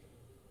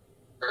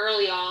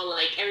 early on,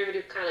 like, everybody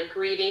was kind of, like,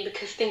 grieving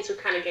because things were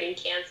kind of getting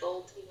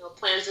canceled. You know,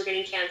 plans were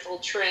getting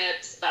canceled,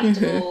 trips,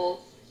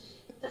 festivals.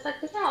 It's like,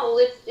 no,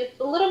 it's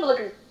a little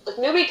bit like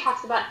nobody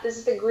talks about this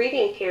is the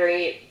grieving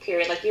period.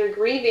 Like, you're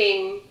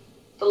grieving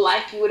the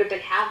life you would have been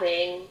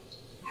having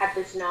had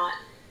this not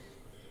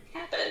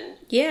happened.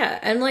 Yeah,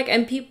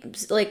 and people,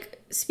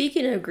 like,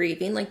 speaking of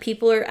grieving, like,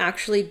 people are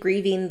actually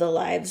grieving the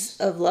lives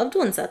of loved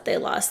ones that they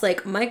lost.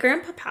 Like, my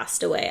grandpa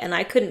passed away and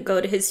I couldn't go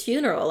to his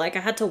funeral. Like,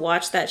 I had to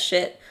watch that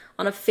shit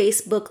on a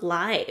Facebook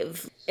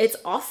Live. It's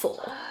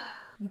awful.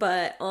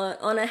 But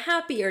on a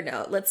happier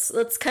note,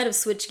 let's kind of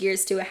switch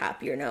gears to a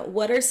happier note.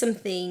 What are some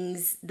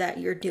things that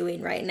you're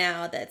doing right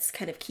now that's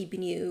kind of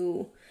keeping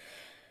you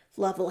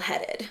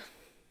level-headed?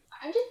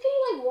 I'm just getting,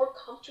 like, more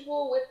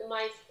comfortable with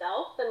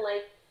myself, and,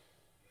 like,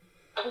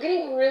 I'm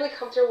getting really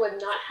comfortable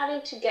with not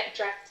having to get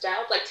dressed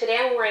up. Like, today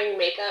I'm wearing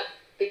makeup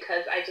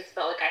because I just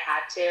felt like I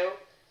had to,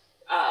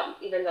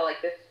 even though,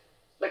 like, this,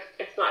 like,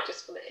 it's not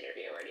just for the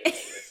interview or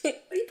anything.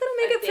 You put on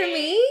makeup for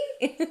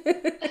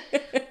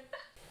me?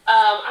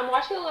 I'm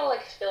watching a little,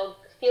 like,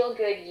 feel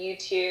good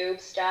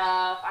YouTube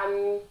stuff.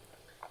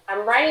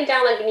 I'm writing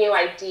down, like, new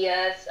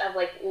ideas of,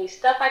 like, new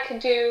stuff I could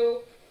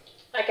do.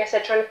 Like I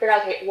said, trying to figure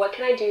out, okay, what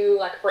can I do,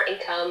 like, for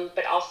income,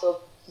 but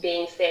also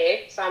being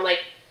safe. So I'm, like,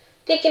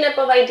 thinking up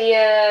of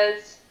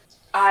ideas.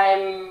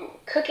 I'm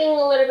cooking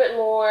a little bit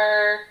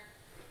more.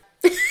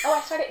 Oh,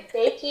 I started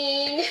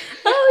baking.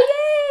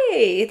 Oh,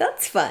 yay!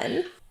 That's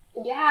fun.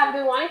 Yeah, I've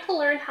been wanting to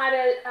learn how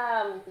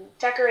to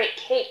decorate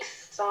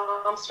cakes. So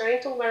I'm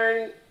starting to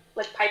learn,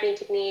 like, piping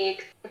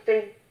techniques. I've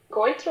been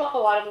going through a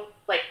lot of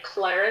like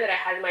clutter that I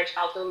had in my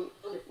childhood.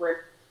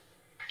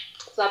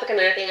 So that's like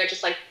another thing. I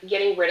just like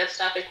getting rid of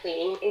stuff and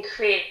cleaning and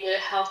creating a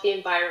healthy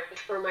environment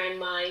for my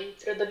mind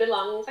through the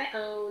belongings I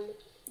own.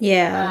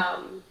 Yeah.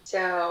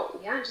 So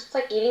yeah, just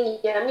like eating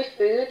yummy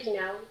food, you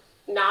know,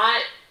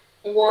 not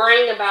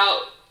worrying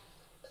about,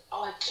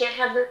 oh, I can't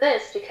have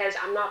this because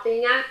I'm not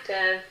being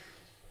active.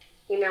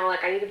 You know,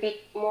 like I need to be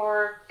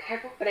more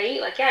careful what I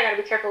eat. Like, yeah, I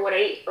gotta be careful what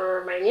I eat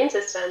for my immune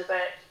system,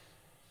 but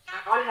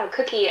I want to have a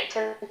cookie at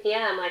 10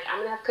 p.m. Like, I'm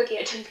gonna have a cookie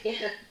at 10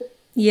 p.m.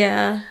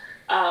 Yeah.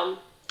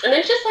 And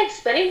then just like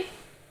spending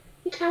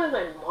time with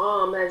my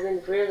mom has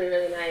been really,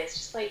 really nice.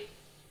 Just like,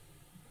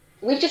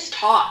 we just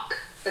talk.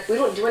 Like, we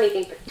don't do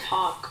anything but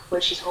talk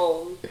when she's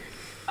home.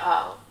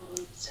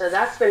 So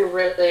that's been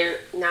really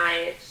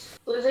nice.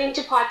 Listening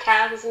to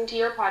podcasts, listening to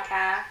your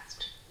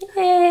podcast.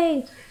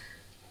 Yay.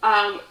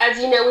 As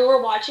you know, we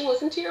were watching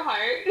Listen to Your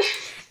Heart.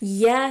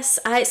 Yes,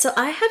 I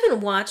haven't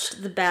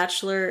watched The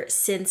Bachelor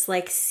since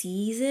like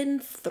season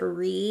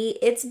 3.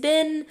 It's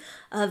been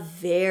a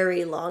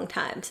very long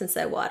time since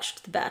I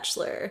watched The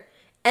Bachelor.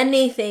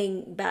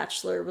 Anything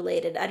Bachelor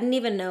related. I didn't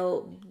even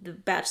know The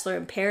Bachelor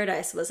in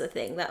Paradise was a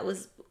thing. That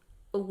was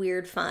a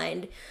weird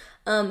find.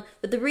 But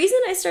the reason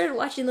I started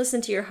watching Listen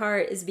to Your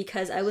Heart is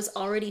because I was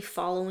already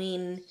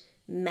following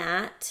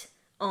Matt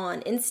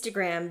on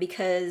Instagram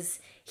because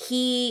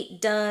he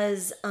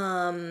does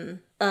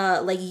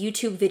like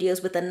YouTube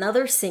videos with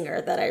another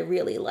singer that I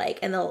really like,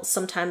 and they'll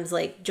sometimes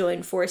like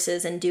join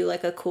forces and do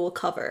like a cool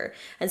cover.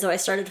 And so I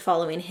started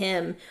following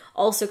him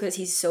also because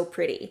he's so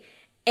pretty.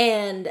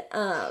 And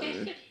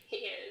He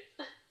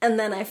is. and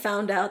then I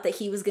found out that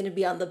he was going to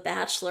be on The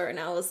Bachelor, and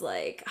I was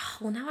like, oh,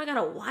 well, now I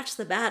gotta watch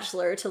The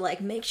Bachelor to like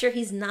make sure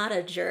he's not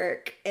a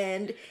jerk,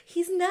 and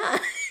he's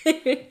not.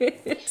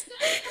 He's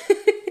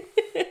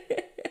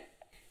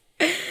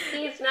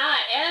not.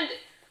 And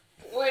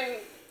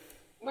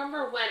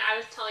remember when I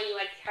was telling you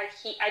like how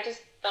I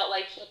just felt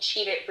like he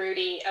cheated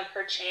Rudy of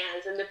her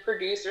chance, and the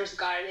producers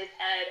got in his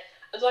head.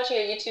 I was watching a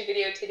YouTube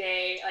video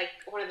today, like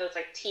one of those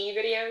like tea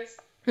videos,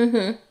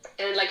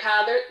 and like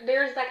how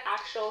there's like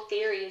actual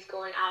theories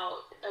going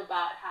out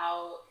about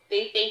how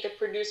they think the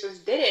producers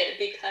did it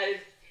because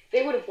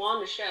they would have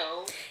won the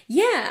show.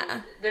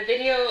 Yeah. The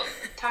video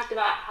talked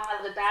about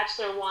how The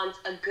Bachelor wants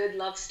a good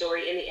love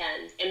story in the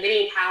end, and they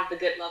didn't have the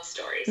good love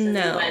story, so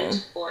they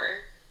went for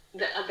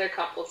the other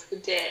couples who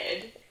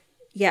did.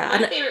 Yeah.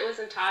 My favorite was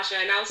Natasha,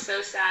 and I was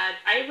so sad.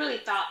 I really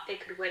thought they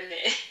could win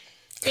it.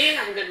 They didn't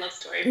have a good love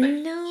story, but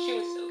she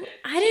was so good.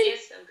 She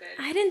is so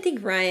good. I didn't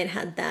think Ryan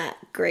had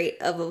that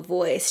great of a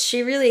voice.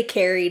 She really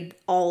carried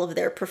all of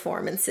their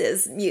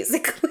performances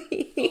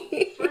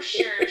musically. For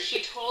sure.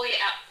 She totally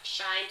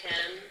outshined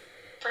him.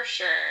 For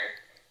sure.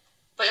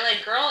 But,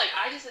 like, girl, like,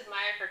 I just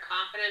admired her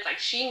confidence. Like,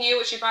 she knew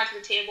what she brought to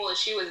the table, and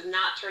she was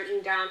not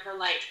turning down her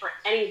light for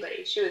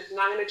anybody. She was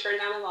not going to turn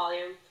down the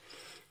volume.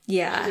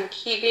 Yeah. She was going to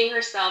keep being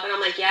herself, and I'm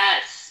like,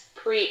 yes,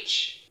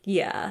 preach.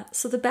 Yeah.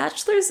 So The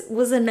Bachelor's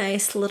was a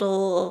nice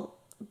little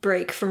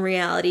break from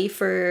reality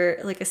for,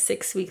 like, a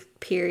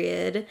 6-week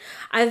period.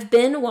 I've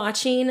been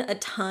watching a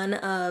ton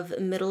of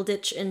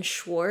Middleditch and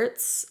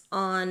Schwartz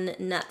on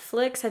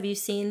Netflix. Have you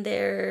seen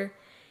their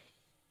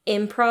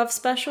improv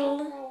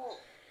special? Oh,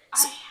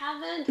 I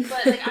haven't,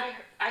 but like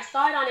I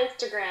saw it on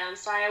Instagram,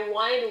 so I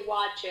wanted to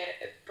watch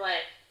it,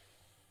 but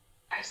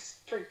I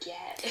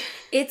forget.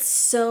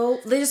 It's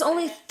there's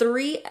only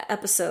 3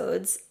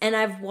 episodes, and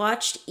I've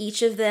watched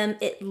each of them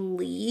at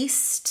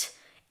least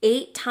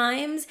 8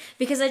 times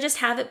because I just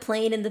have it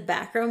playing in the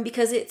background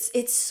because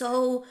it's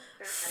so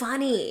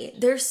funny.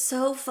 They're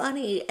so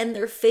funny, and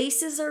their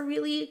faces are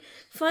really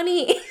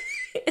funny,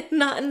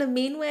 not in a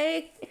mean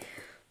way.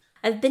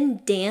 I've been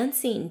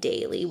dancing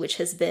daily, which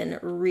has been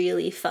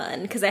really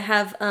fun because I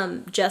have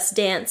Just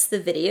Dance, the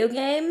video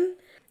game.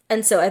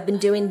 And so I've been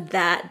doing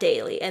that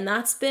daily. And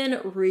that's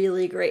been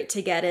really great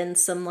to get in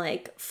some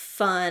like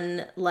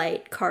fun,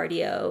 light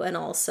cardio and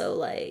also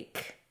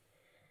like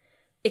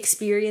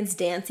experience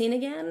dancing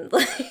again.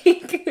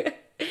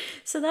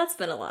 So that's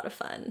been a lot of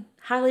fun.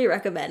 Highly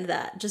recommend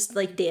that. Just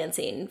like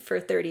dancing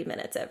for 30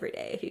 minutes every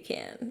day if you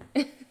can.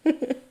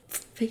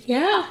 But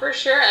yeah. For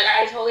sure. Like,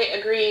 I totally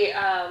agree.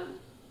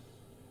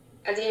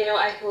 As you know,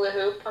 I hula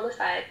hoop on the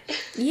side.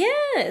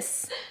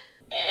 Yes.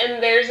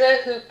 And there's a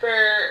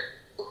hooper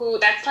who,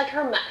 that's like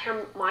her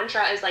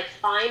mantra is like,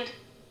 find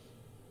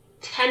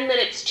 10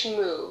 minutes to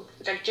move.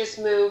 Like, just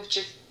move,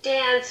 just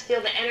dance, feel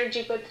the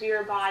energy put through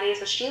your body.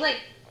 So she like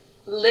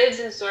lives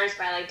and soars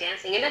by like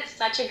dancing. And it's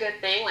such a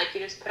good thing. Like, you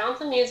just put on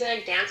some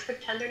music, dance for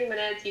 10-30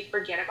 minutes, you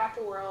forget about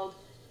the world.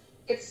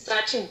 It's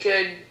such a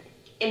good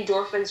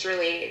endorphins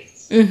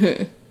release.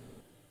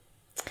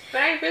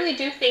 But I really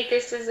do think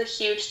this is a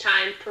huge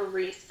time for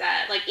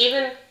reset. Like,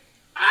 even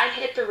I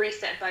hit the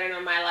reset button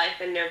on my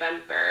life in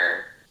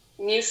November.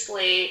 New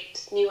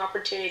slate, new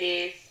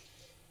opportunities.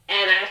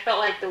 And I felt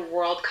like the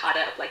world caught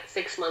up like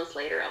 6 months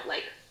later of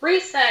like,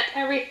 reset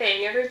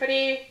everything.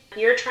 Everybody,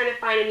 you're trying to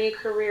find a new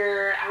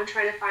career. I'm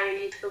trying to find a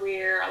new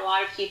career. A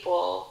lot of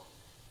people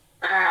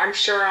I'm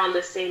sure, are on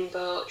the same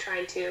boat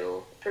trying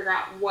to figure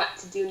out what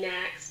to do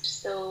next.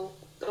 So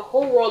the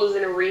whole world is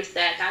in a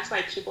reset. That's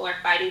why people are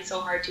fighting so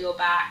hard to go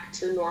back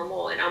to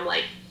normal. And I'm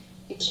like,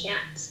 you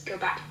can't go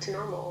back to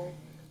normal.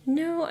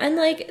 No, and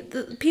like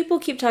people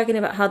keep talking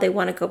about how they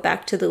want to go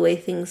back to the way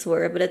things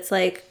were, but it's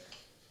like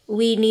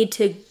we need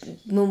to,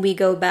 when we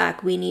go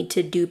back, we need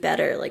to do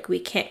better. Like we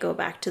can't go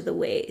back to the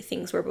way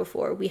things were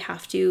before. We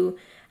have to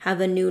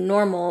have a new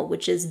normal,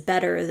 which is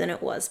better than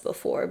it was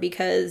before,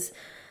 because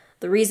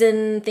the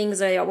reason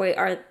things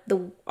are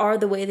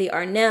the way they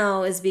are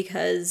now is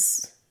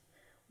because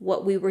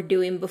what we were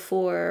doing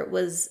before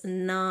was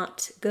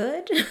not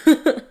good,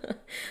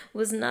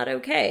 was not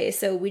okay.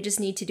 So we just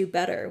need to do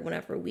better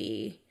whenever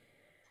we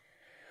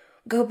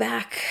go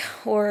back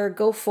or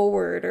go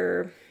forward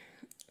or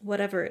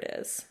whatever it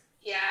is.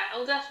 Yeah,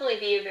 it'll definitely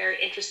be a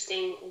very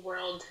interesting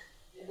world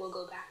we'll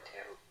go back to.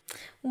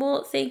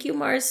 Well, thank you,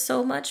 Mars,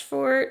 so much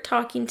for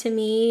talking to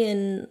me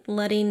and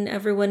letting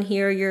everyone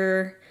hear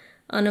your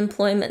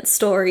unemployment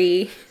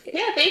story.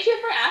 Yeah, thank you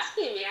for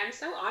asking me. I'm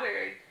so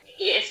honored.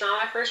 It's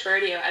not my first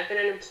rodeo. I've been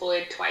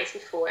unemployed twice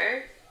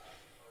before,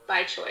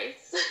 by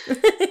choice.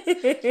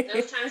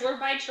 Those times were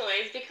by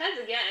choice because,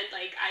 again,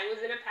 like I was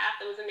in a path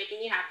that wasn't making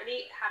me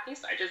happy.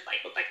 So I just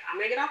was like, I'm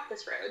gonna get off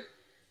this road.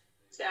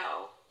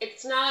 So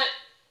it's not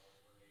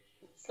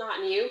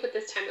new, but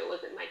this time it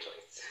wasn't my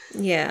choice.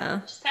 Yeah.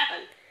 It just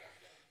happened.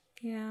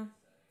 Yeah.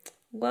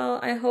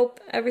 Well, I hope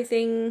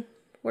everything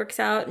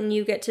works out and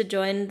you get to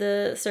join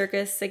the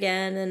circus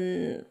again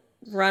and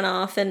run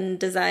off and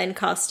design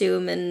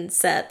costume and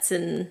sets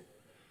and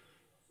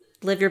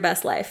live your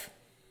best life.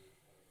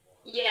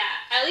 Yeah,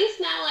 at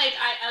least now, like,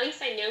 at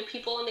least I know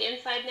people on the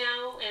inside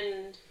now,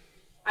 and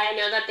I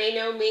know that they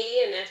know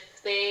me, and if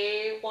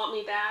they want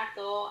me back,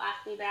 they'll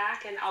ask me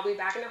back, and I'll be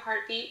back in a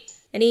heartbeat.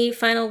 Any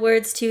final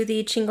words to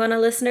the Chingona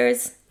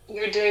listeners?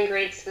 You're doing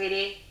great,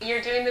 sweetie.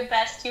 You're doing the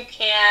best you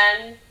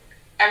can.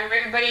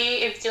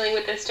 Everybody is dealing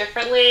with this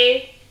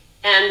differently,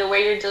 and the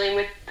way you're dealing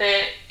with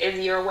it is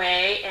your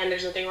way, and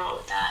there's nothing wrong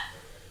with that.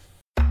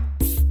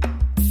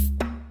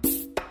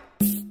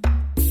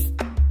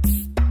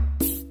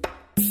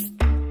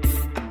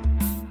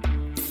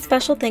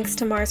 Special thanks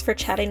to Mars for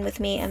chatting with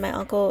me and my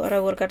uncle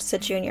Raul Garza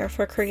Jr.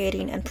 for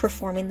creating and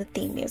performing the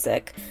theme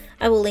music.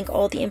 I will link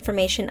all the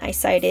information I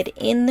cited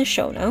in the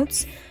show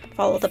notes.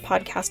 Follow the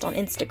podcast on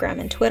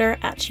Instagram and Twitter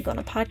at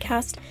Chingona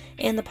Podcast,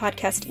 and the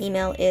podcast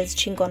email is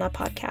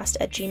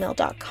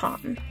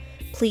chingonapodcast@gmail.com.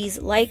 Please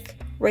like,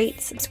 rate,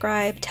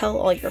 subscribe, tell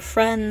all your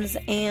friends,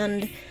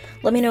 and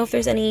let me know if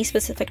there's any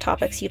specific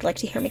topics you'd like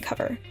to hear me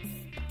cover.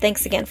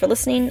 Thanks again for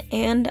listening,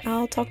 and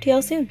I'll talk to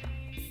y'all soon.